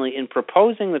not only in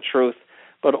proposing the truth,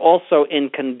 but also in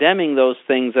condemning those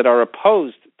things that are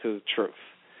opposed to truth,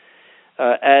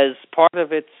 as part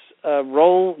of its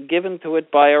role given to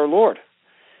it by our Lord.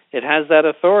 It has that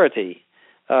authority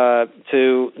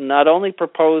to not only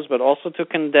propose, but also to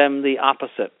condemn the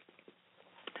opposite.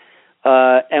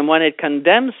 And when it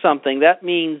condemns something, that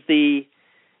means the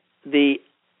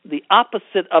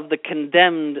opposite of the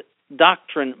condemned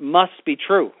doctrine must be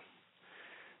true.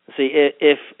 See,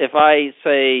 if I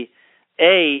say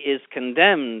A is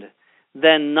condemned,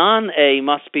 then non-A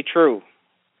must be true.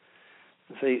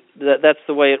 See, that's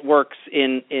the way it works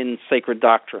in sacred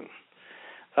doctrine.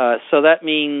 So that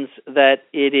means that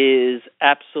it is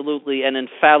absolutely and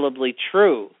infallibly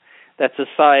true that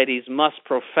societies must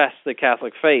profess the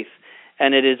Catholic faith,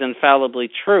 and it is infallibly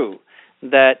true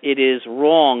that it is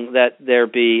wrong that there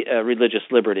be religious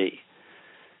liberty.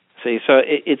 See, so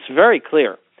it's very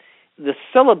clear. The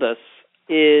syllabus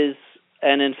is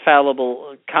an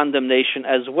infallible condemnation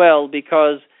as well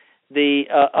because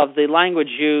of the language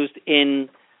used in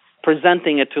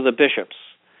presenting it to the bishops,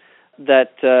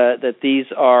 that these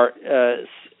are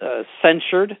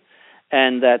censured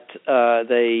and that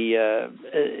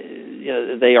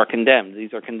they are condemned.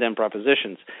 These are condemned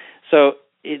propositions. So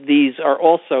these are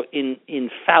also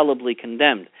infallibly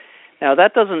condemned. Now,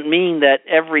 that doesn't mean that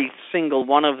every single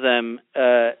one of them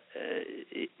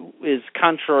is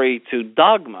contrary to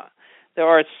dogma. There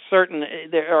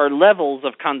are levels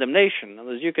of condemnation. In other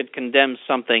words, you could condemn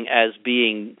something as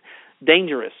being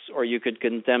dangerous, or you could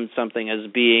condemn something as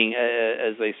being,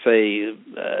 as they say,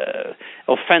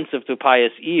 offensive to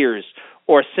pious ears,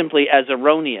 or simply as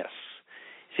erroneous.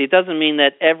 See, it doesn't mean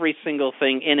that every single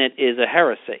thing in it is a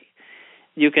heresy.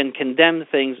 You can condemn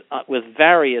things with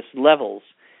various levels.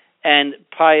 And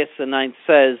Pius IX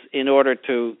says, in order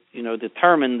to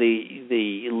determine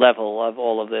the level of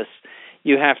all of this,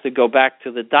 you have to go back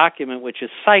to the document which is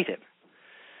cited.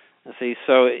 See,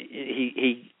 so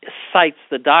he cites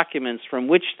the documents from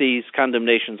which these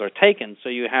condemnations are taken. So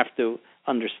you have to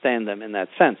understand them in that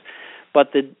sense.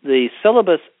 But the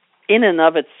syllabus, in and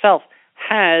of itself,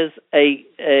 has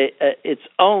its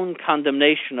own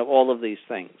condemnation of all of these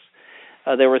things.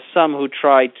 There were some who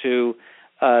tried to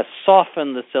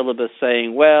soften the syllabus,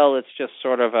 saying, well, it's just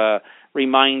sort of a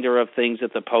reminder of things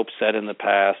that the Pope said in the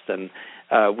past, and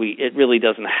it really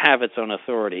doesn't have its own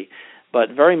authority.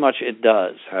 But very much it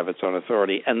does have its own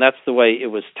authority, and that's the way it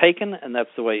was taken, and that's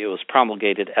the way it was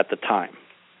promulgated at the time.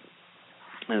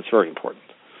 And it's very important.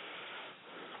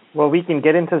 Well, we can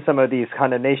get into some of these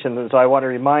condemnations, and so I want to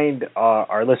remind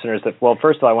our listeners that, well,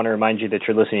 first of all, I want to remind you that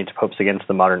you're listening to Popes Against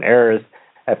the Modern Errors,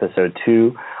 Episode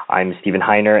 2. I'm Stephen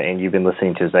Heiner, and you've been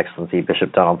listening to His Excellency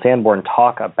Bishop Donald Sanborn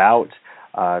talk about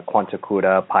Quanta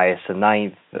Cura, Pius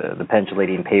IX, the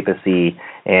pendulating papacy,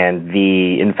 and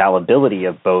the infallibility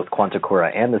of both Quanta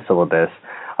Cura and the syllabus.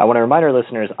 I want to remind our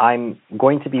listeners, I'm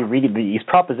going to be reading these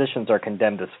propositions are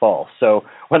condemned as false. So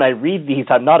when I read these,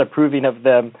 I'm not approving of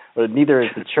them, or neither is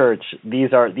the church.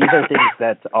 These are things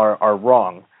that are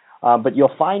wrong. But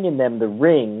you'll find in them the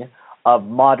ring of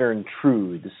modern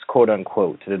truths, quote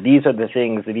unquote. These are the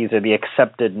things, these are the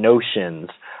accepted notions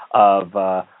of,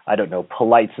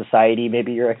 polite society,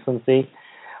 maybe, Your Excellency?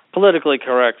 Politically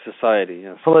correct society,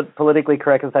 yes. Politically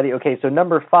correct society. Okay, so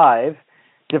number 5,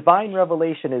 divine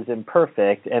revelation is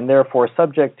imperfect and therefore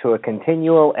subject to a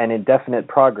continual and indefinite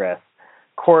progress,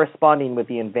 corresponding with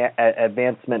the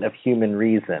advancement of human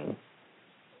reason.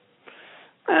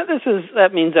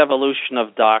 That means evolution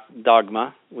of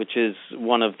dogma, which is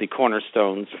one of the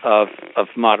cornerstones of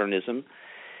modernism.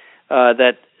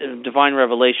 That divine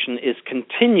revelation is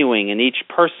continuing in each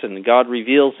person. God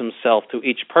reveals himself to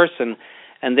each person,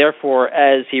 and therefore,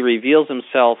 as he reveals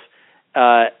himself,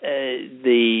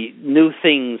 the new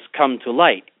things come to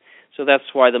light. So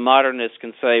that's why the modernists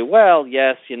can say, well,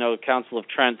 yes, Council of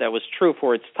Trent, that was true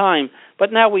for its time,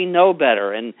 but now we know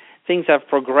better, and things have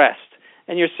progressed.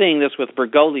 And you're seeing this with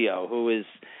Bergoglio, who is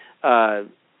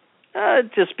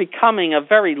just becoming a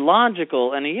very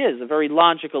logical, and he is a very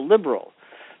logical liberal.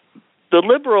 The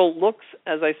liberal looks,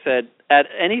 as I said, at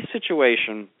any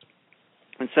situation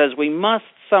and says we must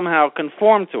somehow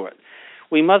conform to it.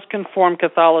 We must conform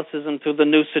Catholicism to the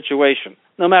new situation,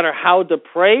 no matter how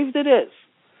depraved it is.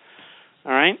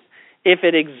 All right? If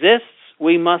it exists,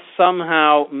 we must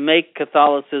somehow make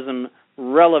Catholicism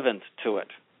relevant to it.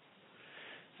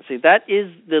 See, that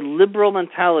is the liberal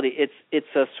mentality.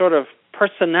 It's a sort of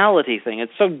personality thing.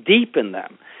 It's so deep in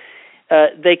them.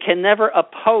 They can never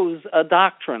oppose a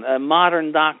doctrine, a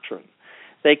modern doctrine.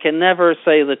 They can never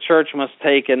say the church must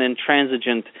take an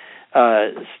intransigent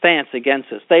stance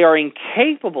against us. They are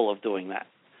incapable of doing that.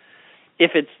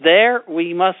 If it's there,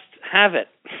 we must have it.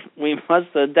 We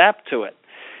must adapt to it.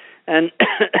 And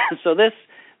so this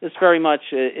very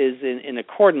much is in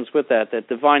accordance with that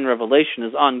divine revelation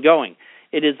is ongoing.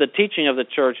 It is the teaching of the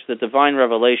church that divine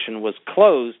revelation was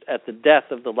closed at the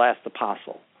death of the last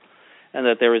apostle, and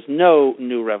that there is no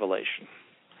new revelation.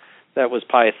 That was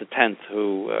Pius X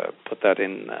who put that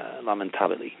in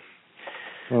Lamentabili.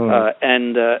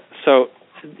 So,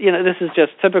 this is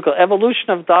just typical. Evolution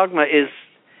of dogma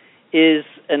is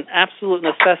an absolute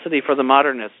necessity for the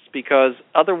modernists, because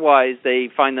otherwise they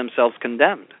find themselves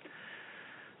condemned.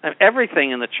 And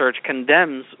everything in the church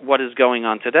condemns what is going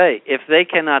on today. If they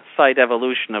cannot cite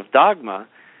evolution of dogma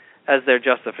as their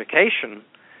justification,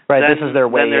 right, then, this is their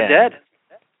way then they're dead.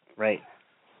 Right.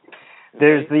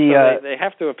 There's they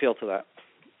have to appeal to that.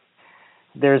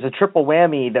 There's a triple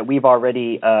whammy that we've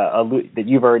already that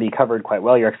you've already covered quite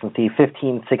well, Your Excellency,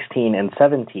 15, 16, and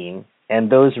 17, and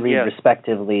those read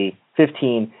respectively.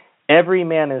 15, every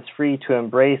man is free to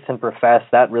embrace and profess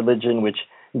that religion which,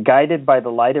 guided by the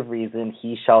light of reason,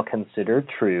 he shall consider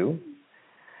true.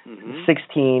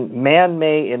 16, man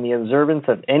may, in the observance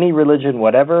of any religion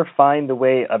whatever, find the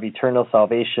way of eternal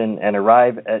salvation and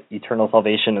arrive at eternal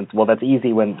salvation. Well, that's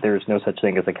easy when there's no such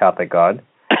thing as a Catholic God.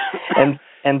 And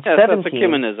yes, 17, that's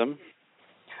ecumenism.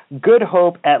 Good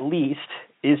hope, at least,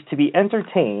 is to be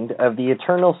entertained of the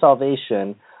eternal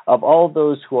salvation of all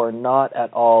those who are not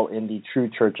at all in the true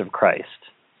Church of Christ.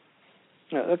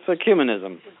 Yeah, that's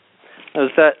ecumenism.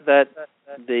 That's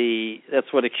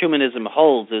what ecumenism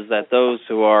holds, is that those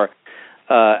who are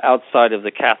outside of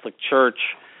the Catholic Church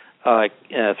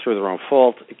through their own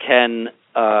fault can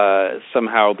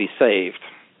somehow be saved,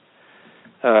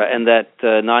 and that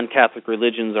non-Catholic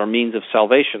religions are means of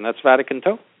salvation. That's Vatican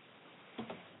II.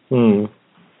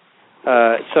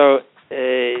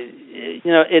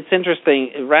 It's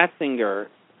interesting. Ratzinger,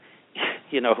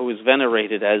 who is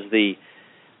venerated as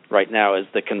right now as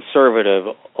the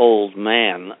conservative old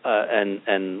man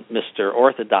and Mr.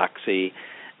 Orthodoxy,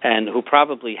 and who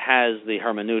probably has the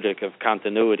hermeneutic of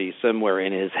continuity somewhere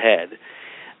in his head.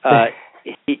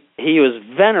 He was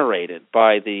venerated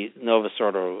by the Novus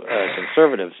Ordo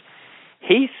conservatives.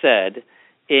 He said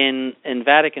in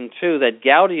Vatican II that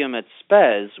Gaudium et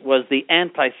Spes was the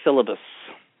anti-syllabus.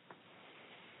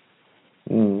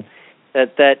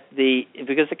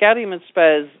 Because the Gaudium et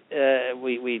Spes, I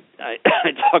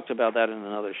talked about that in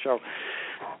another show,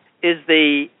 is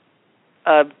the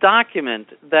document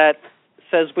that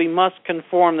says we must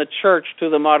conform the church to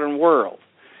the modern world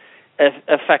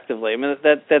effectively. I mean,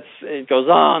 it goes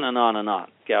on and on and on,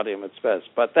 Gaudium et Spes,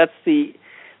 but that's the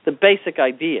basic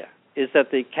idea, is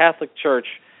that the Catholic Church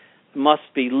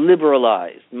must be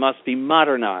liberalized, must be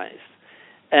modernized.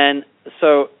 And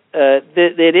so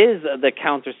it is the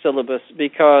counter-syllabus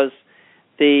because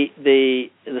the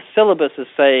syllabus is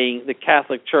saying the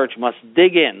Catholic Church must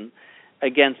dig in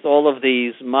against all of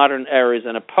these modern errors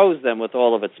and oppose them with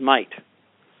all of its might.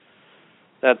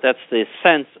 That's the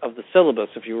sense of the syllabus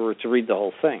if you were to read the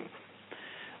whole thing.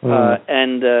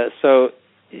 So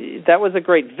that was a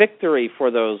great victory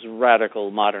for those radical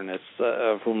modernists,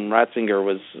 of whom Ratzinger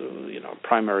was,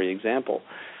 primary example.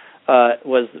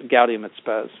 Was Gaudium et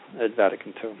Spes at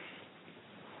Vatican II.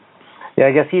 Yeah,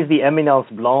 I guess he's the Eminence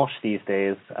Blanche these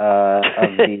days of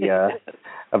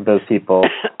those people.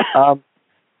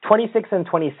 26 and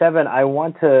 27, I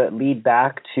want to lead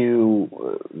back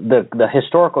to the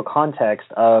historical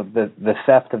context of the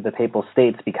theft of the Papal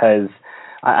States, because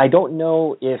I don't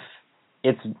know if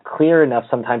it's clear enough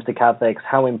sometimes to Catholics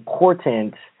how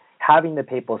important having the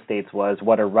Papal States was,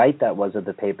 what a right that was of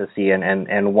the papacy,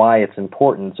 and why it's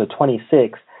important. So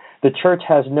 26, the Church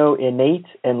has no innate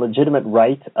and legitimate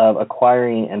right of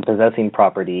acquiring and possessing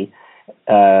property,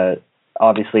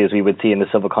 obviously, as we would see in the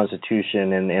Civil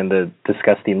Constitution and the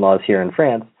disgusting laws here in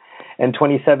France. And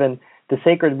 27, the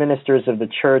sacred ministers of the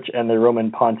Church and the Roman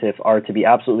Pontiff are to be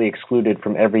absolutely excluded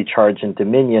from every charge and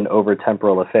dominion over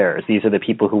temporal affairs. These are the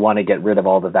people who want to get rid of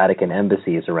all the Vatican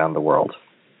embassies around the world,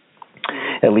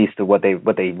 at least what they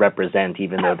represent,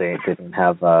 even though they didn't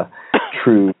have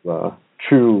true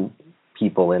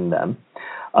people in them.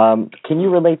 Can you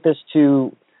relate this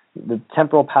to the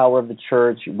temporal power of the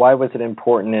Church? Why was it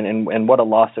important, and what a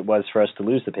loss it was for us to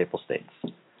lose the Papal States?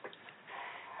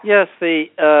 Yes,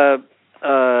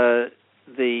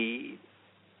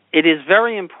 it is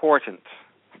very important,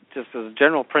 just as a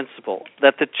general principle,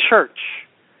 that the Church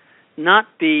not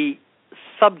be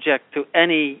subject to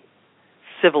any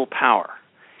civil power.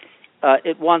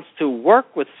 It wants to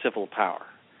work with civil power,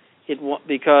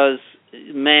 because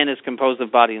man is composed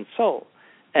of body and soul,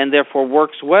 and therefore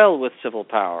works well with civil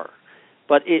power.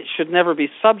 But it should never be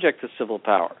subject to civil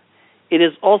power. It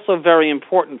is also very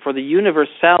important for the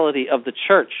universality of the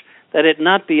Church that it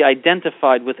not be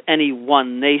identified with any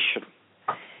one nation.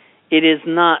 It is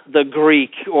not the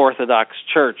Greek Orthodox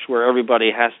Church where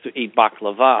everybody has to eat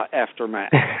baklava after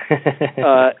Mass.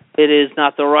 It is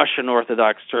not the Russian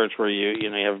Orthodox Church where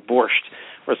you have borscht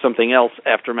or something else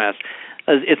after Mass.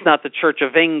 It's not the Church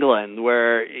of England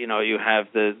where you have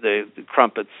the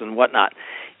crumpets and whatnot.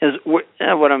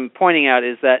 What I'm pointing out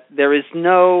is that there is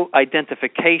no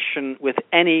identification with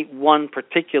any one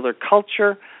particular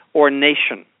culture or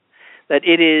nation. That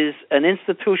it is an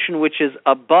institution which is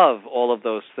above all of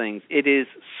those things. It is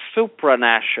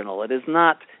supranational. It is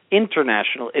not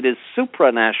international. It is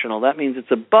supranational. That means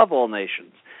it's above all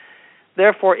nations.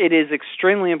 Therefore, it is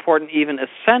extremely important, even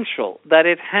essential, that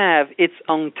it have its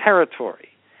own territory,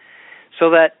 so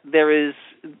that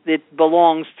it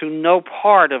belongs to no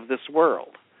part of this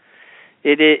world.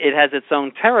 It has its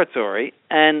own territory,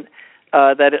 and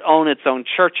that it own its own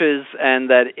churches, and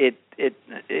that it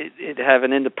have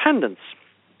an independence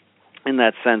in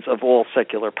that sense of all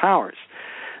secular powers.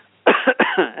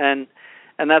 and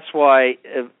that's why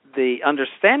the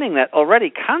understanding that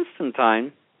already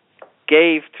Constantine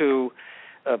gave to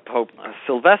Pope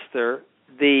Sylvester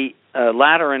the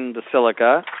Lateran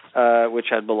Basilica, which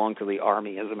had belonged to the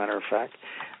army, as a matter of fact,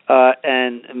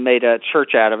 and made a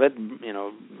church out of it,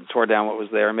 tore down what was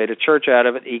there and made a church out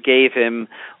of it. He gave him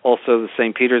also the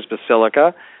St. Peter's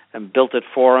Basilica and built it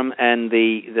for him, and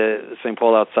the St.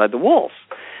 Paul outside the walls.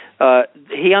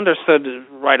 He understood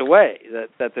right away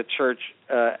that the church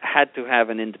had to have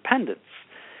an independence.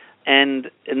 And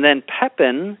then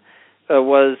Pepin who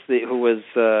was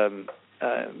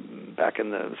back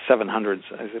in the 700s,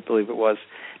 I believe it was,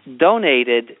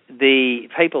 donated the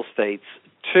Papal States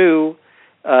to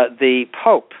the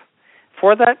Pope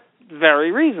for that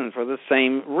very reason, for the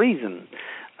same reason.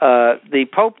 The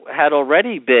Pope had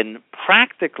already been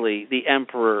practically the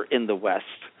emperor in the West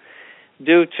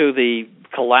due to the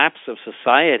collapse of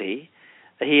society.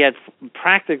 He had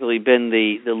practically been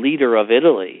the leader of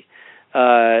Italy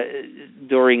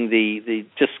during the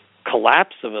just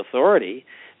collapse of authority,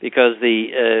 because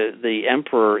the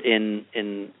emperor in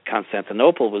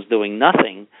Constantinople was doing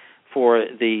nothing for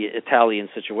the Italian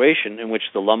situation, in which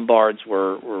the Lombards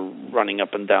were running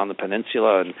up and down the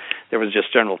peninsula, and there was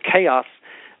just general chaos.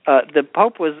 The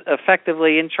Pope was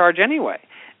effectively in charge anyway.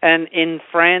 And in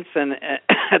France and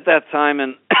at that time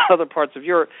and other parts of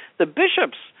Europe, the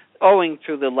bishops, owing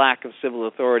to the lack of civil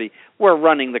authority, were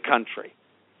running the country.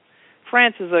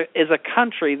 France is a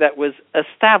country that was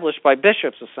established by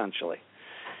bishops, essentially.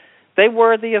 They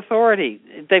were the authority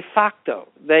de facto.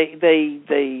 They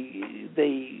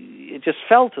it just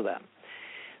fell to them.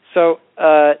 So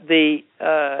it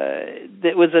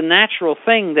was a natural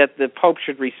thing that the Pope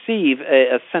should receive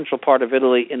a central part of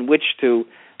Italy in which to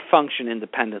function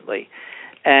independently.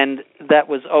 And that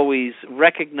was always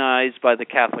recognized by the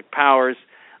Catholic powers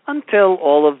until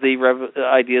all of the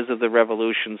ideas of the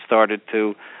revolution started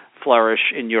to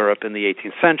flourish in Europe in the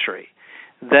 18th century.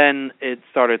 Then it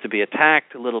started to be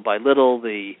attacked little by little.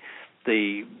 The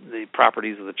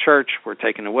properties of the church were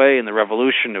taken away in the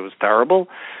revolution. It was terrible.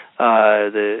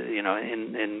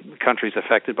 In countries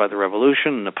affected by the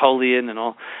revolution, Napoleon and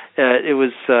all, it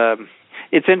was.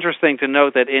 It's interesting to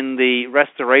note that in the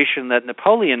restoration that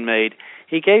Napoleon made,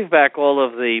 he gave back all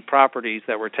of the properties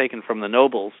that were taken from the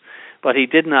nobles, but he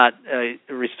did not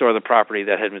restore the property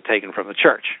that had been taken from the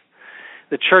church.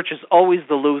 The church is always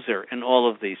the loser in all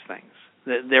of these things.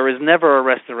 There is never a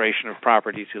restoration of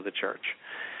property to the church.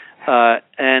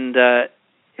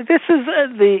 This is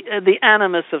the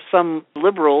animus of some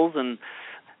liberals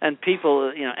and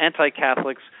people,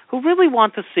 anti-Catholics, who really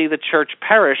want to see the church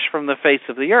perish from the face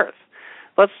of the earth.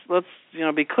 Let's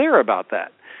be clear about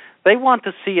that. They want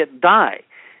to see it die.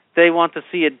 They want to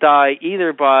see it die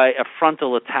either by a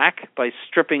frontal attack, by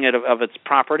stripping it of its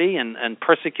property and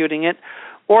persecuting it,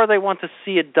 or they want to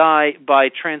see it die by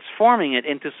transforming it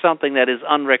into something that is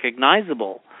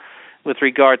unrecognizable with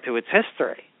regard to its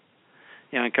history,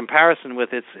 in comparison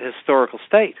with its historical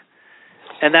state.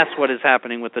 And that's what is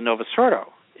happening with the Novus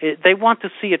Ordo. They want to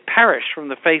see it perish from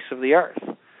the face of the earth.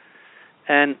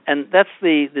 And that's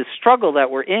the struggle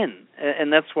that we're in.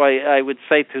 And that's why I would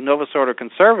say to Novus Ordo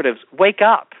conservatives, wake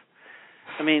up.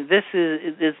 I mean, this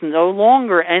is no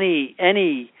longer any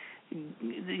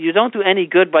you don't do any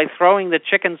good by throwing the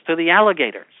chickens to the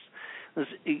alligators.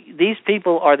 These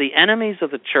people are the enemies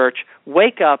of the church.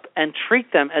 Wake up and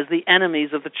treat them as the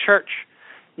enemies of the church,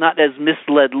 not as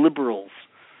misled liberals.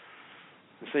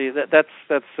 See, that's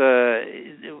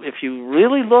if you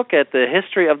really look at the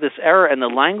history of this era and the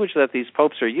language that these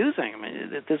popes are using, I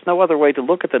mean, there's no other way to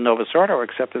look at the Novus Ordo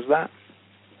except as that.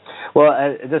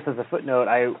 Well, just as a footnote,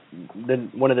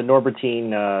 one of the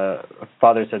Norbertine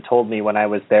fathers had told me when I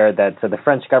was there that the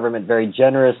French government very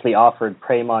generously offered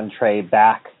Prémontré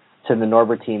back to the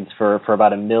Norbertines for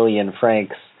about 1 million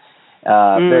francs,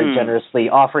 very generously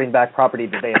offering back property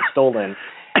that they had stolen.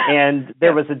 And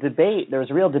there was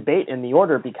a real debate in the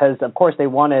order because, of course, they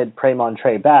wanted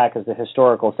Prémontré back as a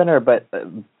historical center, but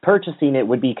purchasing it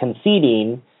would be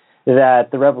conceding that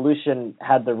the revolution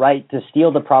had the right to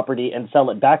steal the property and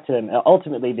sell it back to them.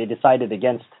 Ultimately, they decided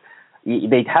against.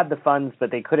 They had the funds,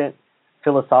 but they couldn't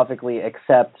philosophically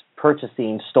accept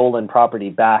purchasing stolen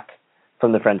property back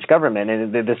from the French government.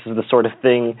 And this is the sort of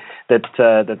thing that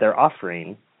they're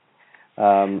offering.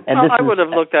 I would have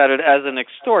looked at it as an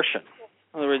extortion.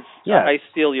 In other words, I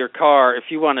steal your car. If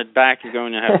you want it back, you're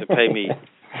going to have to pay me.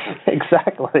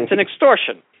 Exactly. It's an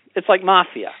extortion. It's like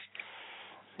mafia.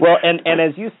 Well, and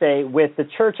as you say, with the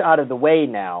church out of the way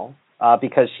now,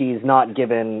 because she's not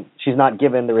given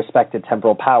the respected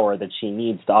temporal power that she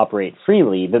needs to operate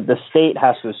freely, the state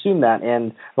has to assume that,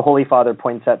 and the Holy Father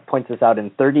points this out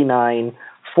in 39,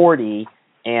 40,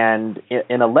 and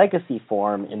in a legacy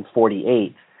form in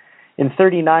 48. In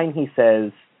 39, he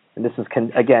says, and this is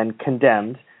again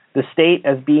condemned, the state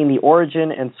as being the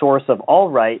origin and source of all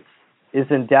rights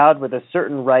is endowed with a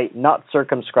certain right not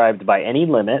circumscribed by any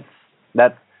limits.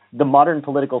 That's the modern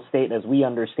political state as we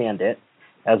understand it,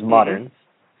 as moderns.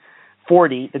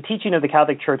 40, the teaching of the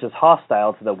Catholic Church is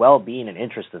hostile to the well-being and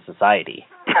interest of society.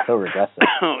 So regressive.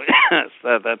 Oh, yes,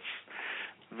 that's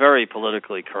very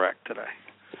politically correct today.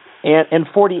 And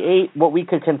 48, what we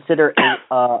could consider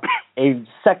a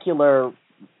secular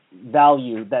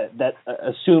value that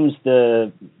assumes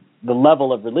the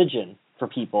level of religion for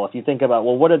people. If you think about,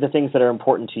 well, what are the things that are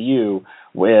important to you?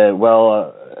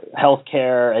 Well,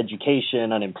 healthcare,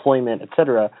 education, unemployment,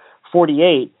 etc.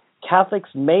 48, Catholics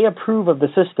may approve of the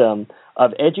system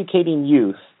of educating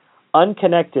youth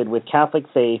unconnected with Catholic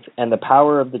faith and the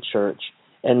power of the Church,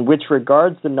 and which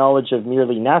regards the knowledge of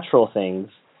merely natural things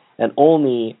and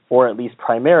only, or at least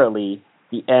primarily,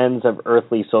 the ends of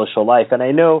earthly social life. And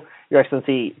I know, Your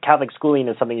Excellency, Catholic schooling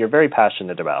is something you're very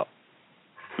passionate about.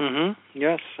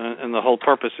 Yes, and the whole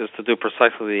purpose is to do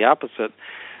precisely the opposite.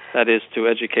 That is to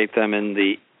educate them in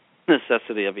the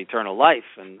necessity of eternal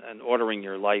life and ordering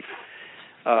your life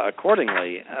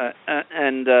accordingly.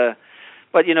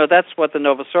 But, that's what the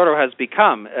Novus Ordo has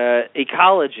become,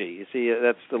 ecology. You see,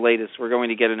 that's the latest. We're going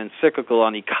to get an encyclical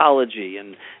on ecology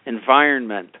and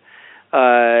environment.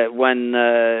 When,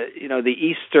 the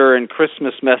Easter and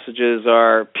Christmas messages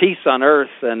are peace on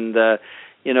earth and,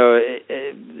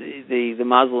 the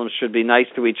Muslims should be nice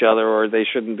to each other or they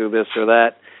shouldn't do this or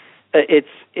that. it's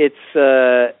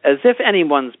as if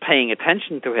anyone's paying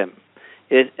attention to him,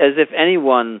 as if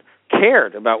anyone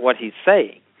cared about what he's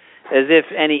saying, as if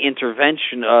any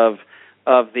intervention of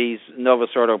these Novus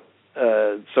Ordo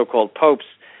so-called popes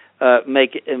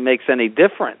makes any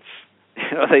difference.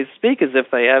 You know, they speak as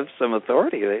if they have some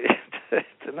authority.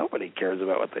 Nobody cares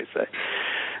about what they say,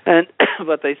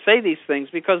 but they say these things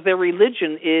because their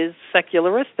religion is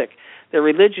secularistic. Their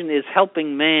religion is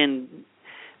helping man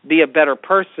be a better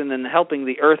person and helping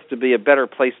the earth to be a better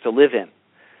place to live in.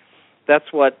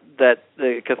 That's what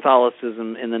the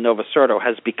Catholicism in the Novus Ordo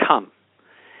has become.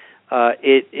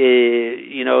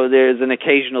 You know, there's an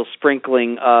occasional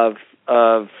sprinkling of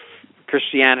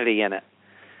Christianity in it,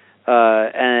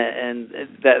 and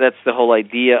that's the whole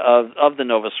idea of the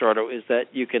Novus Ordo, is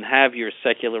that you can have your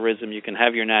secularism, you can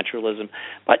have your naturalism,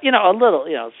 but a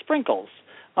little sprinkles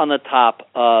on the top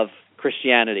of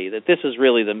Christianity. That this is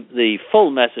really the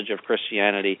full message of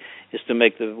Christianity is to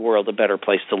make the world a better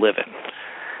place to live in,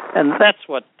 and that's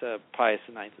what Pius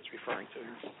IX is referring to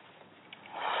here.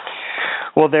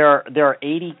 Well, there are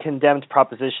 80 condemned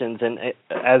propositions, and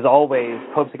as always,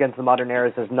 Popes Against the Modern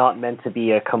Eras is not meant to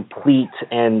be a complete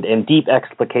and deep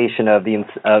explication of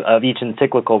each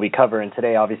encyclical we cover. And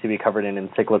today, obviously, we covered an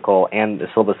encyclical and the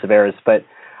Syllabus Severus, but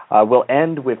we'll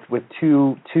end with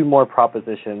two more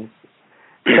propositions,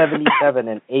 77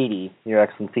 and 80, Your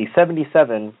Excellency.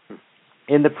 77,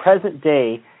 in the present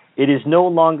day, it is no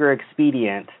longer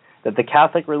expedient that the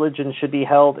Catholic religion should be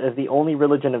held as the only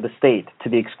religion of the state, to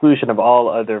the exclusion of all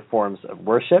other forms of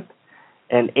worship.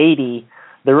 And 80,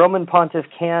 the Roman Pontiff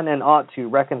can and ought to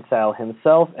reconcile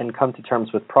himself and come to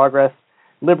terms with progress,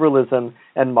 liberalism,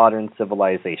 and modern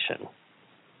civilization.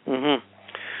 Mm-hmm.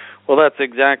 Well, that's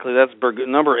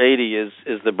number 80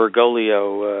 is the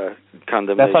Bergoglio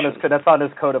condemnation. That's on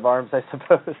his coat of arms, I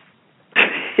suppose.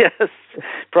 Yes,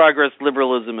 progress,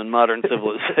 liberalism, and modern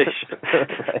civilization.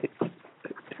 Right.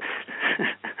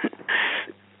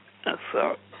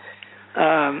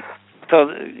 So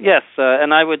yes,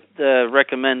 and I would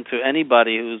recommend to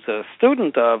anybody who's a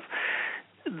student of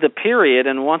the period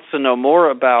and wants to know more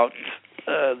about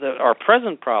our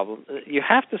present problem, you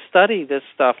have to study this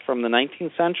stuff from the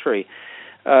 19th century.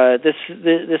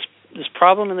 This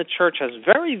problem in the church has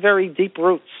very, very deep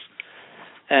roots,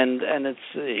 and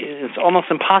it's almost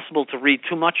impossible to read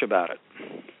too much about it.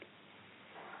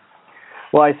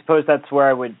 Well, I suppose that's where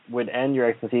I would end, Your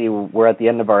Excellency. We're at the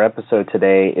end of our episode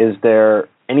today. Is there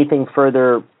anything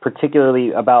further,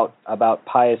 particularly about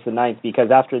Pius IX? Because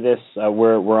after this,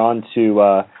 we're on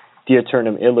to De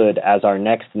Aeternum Illud as our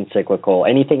next encyclical.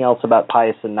 Anything else about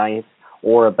Pius IX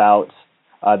or about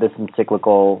this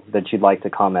encyclical that you'd like to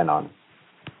comment on?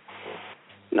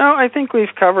 No, I think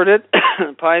we've covered it.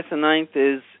 Pius IX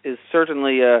is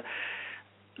certainly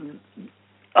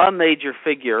a major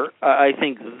figure. I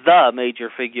think the major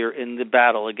figure in the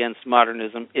battle against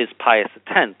modernism is Pius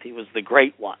X. He was the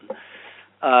great one,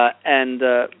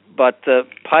 but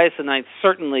Pius IX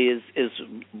certainly is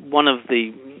one of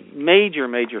the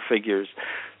major figures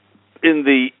in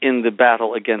the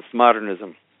battle against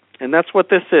modernism, and that's what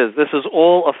this is. This is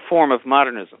all a form of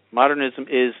modernism. Modernism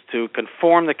is to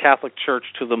conform the Catholic Church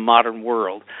to the modern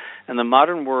world, and the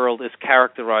modern world is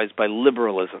characterized by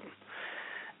liberalism.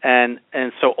 And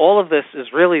so all of this is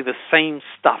really the same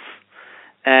stuff.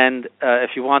 And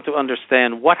if you want to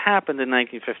understand what happened in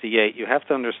 1958, you have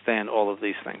to understand all of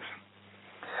these things.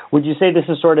 Would you say this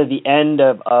is sort of the end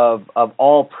of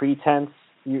all pretense?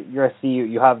 You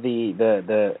have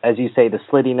the as you say, the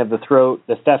slitting of the throat,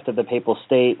 the theft of the Papal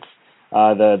States,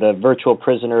 the virtual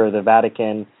prisoner of the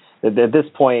Vatican. At this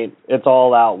point, it's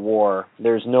all out war.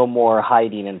 There's no more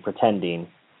hiding and pretending.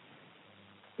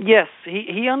 Yes,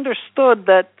 he understood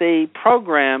that the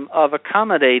program of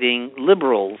accommodating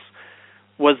liberals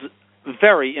was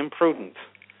very imprudent,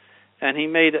 and he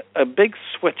made a big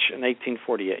switch in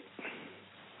 1848.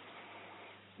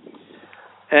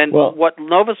 And what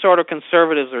Novus Ordo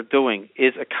conservatives are doing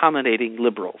is accommodating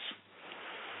liberals,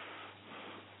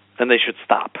 and they should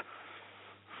stop.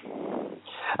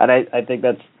 And I think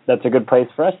that's a good place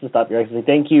for us to stop, Your Excellency.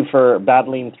 Thank you for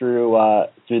battling through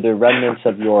the remnants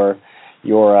of your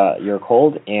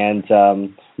cold, and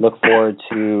look forward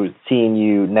to seeing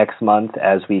you next month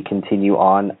as we continue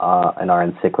on in our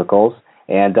encyclicals,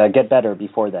 and get better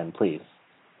before then, please.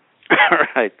 All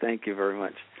right. Thank you very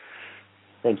much.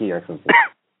 Thank you, Your Excellency.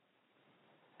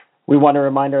 We want to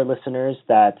remind our listeners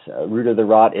that Root of the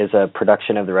Rot is a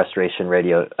production of the Restoration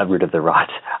Radio, Root of the Rot.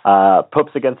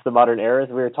 Popes Against the Modern Errors.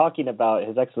 We were talking about,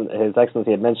 His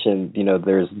Excellency had mentioned,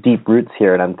 there's deep roots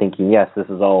here, and I'm thinking, yes, this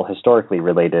is all historically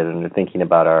related, and we're thinking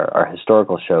about our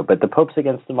historical show. But the Popes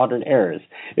Against the Modern Errors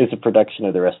is a production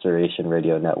of the Restoration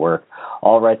Radio Network.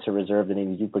 All rights are reserved, and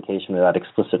any duplication without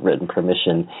explicit written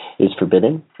permission is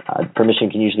forbidden. Permission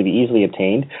can usually be easily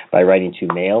obtained by writing to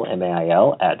mail,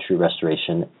 MAIL, at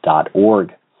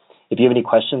truerestoration.org. If you have any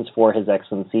questions for His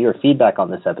Excellency or feedback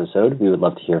on this episode, we would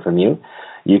love to hear from you.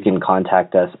 You can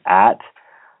contact us at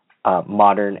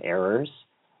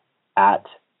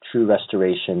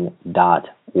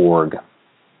modernerrors@truerestoration.org.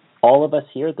 All of us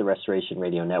here at the Restoration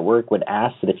Radio Network would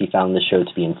ask that if you found the show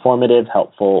to be informative,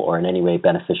 helpful, or in any way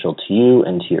beneficial to you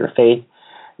and to your faith,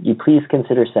 you please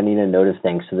consider sending a note of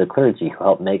thanks to the clergy who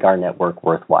help make our network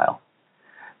worthwhile.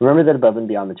 Remember that above and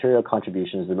beyond material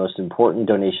contributions, the most important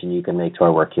donation you can make to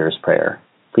our work here is prayer.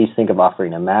 Please think of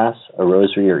offering a Mass, a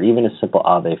Rosary, or even a simple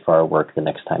Ave for our work the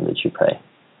next time that you pray.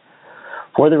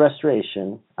 For the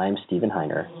Restoration, I am Stephen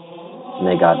Heiner.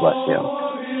 May God bless you.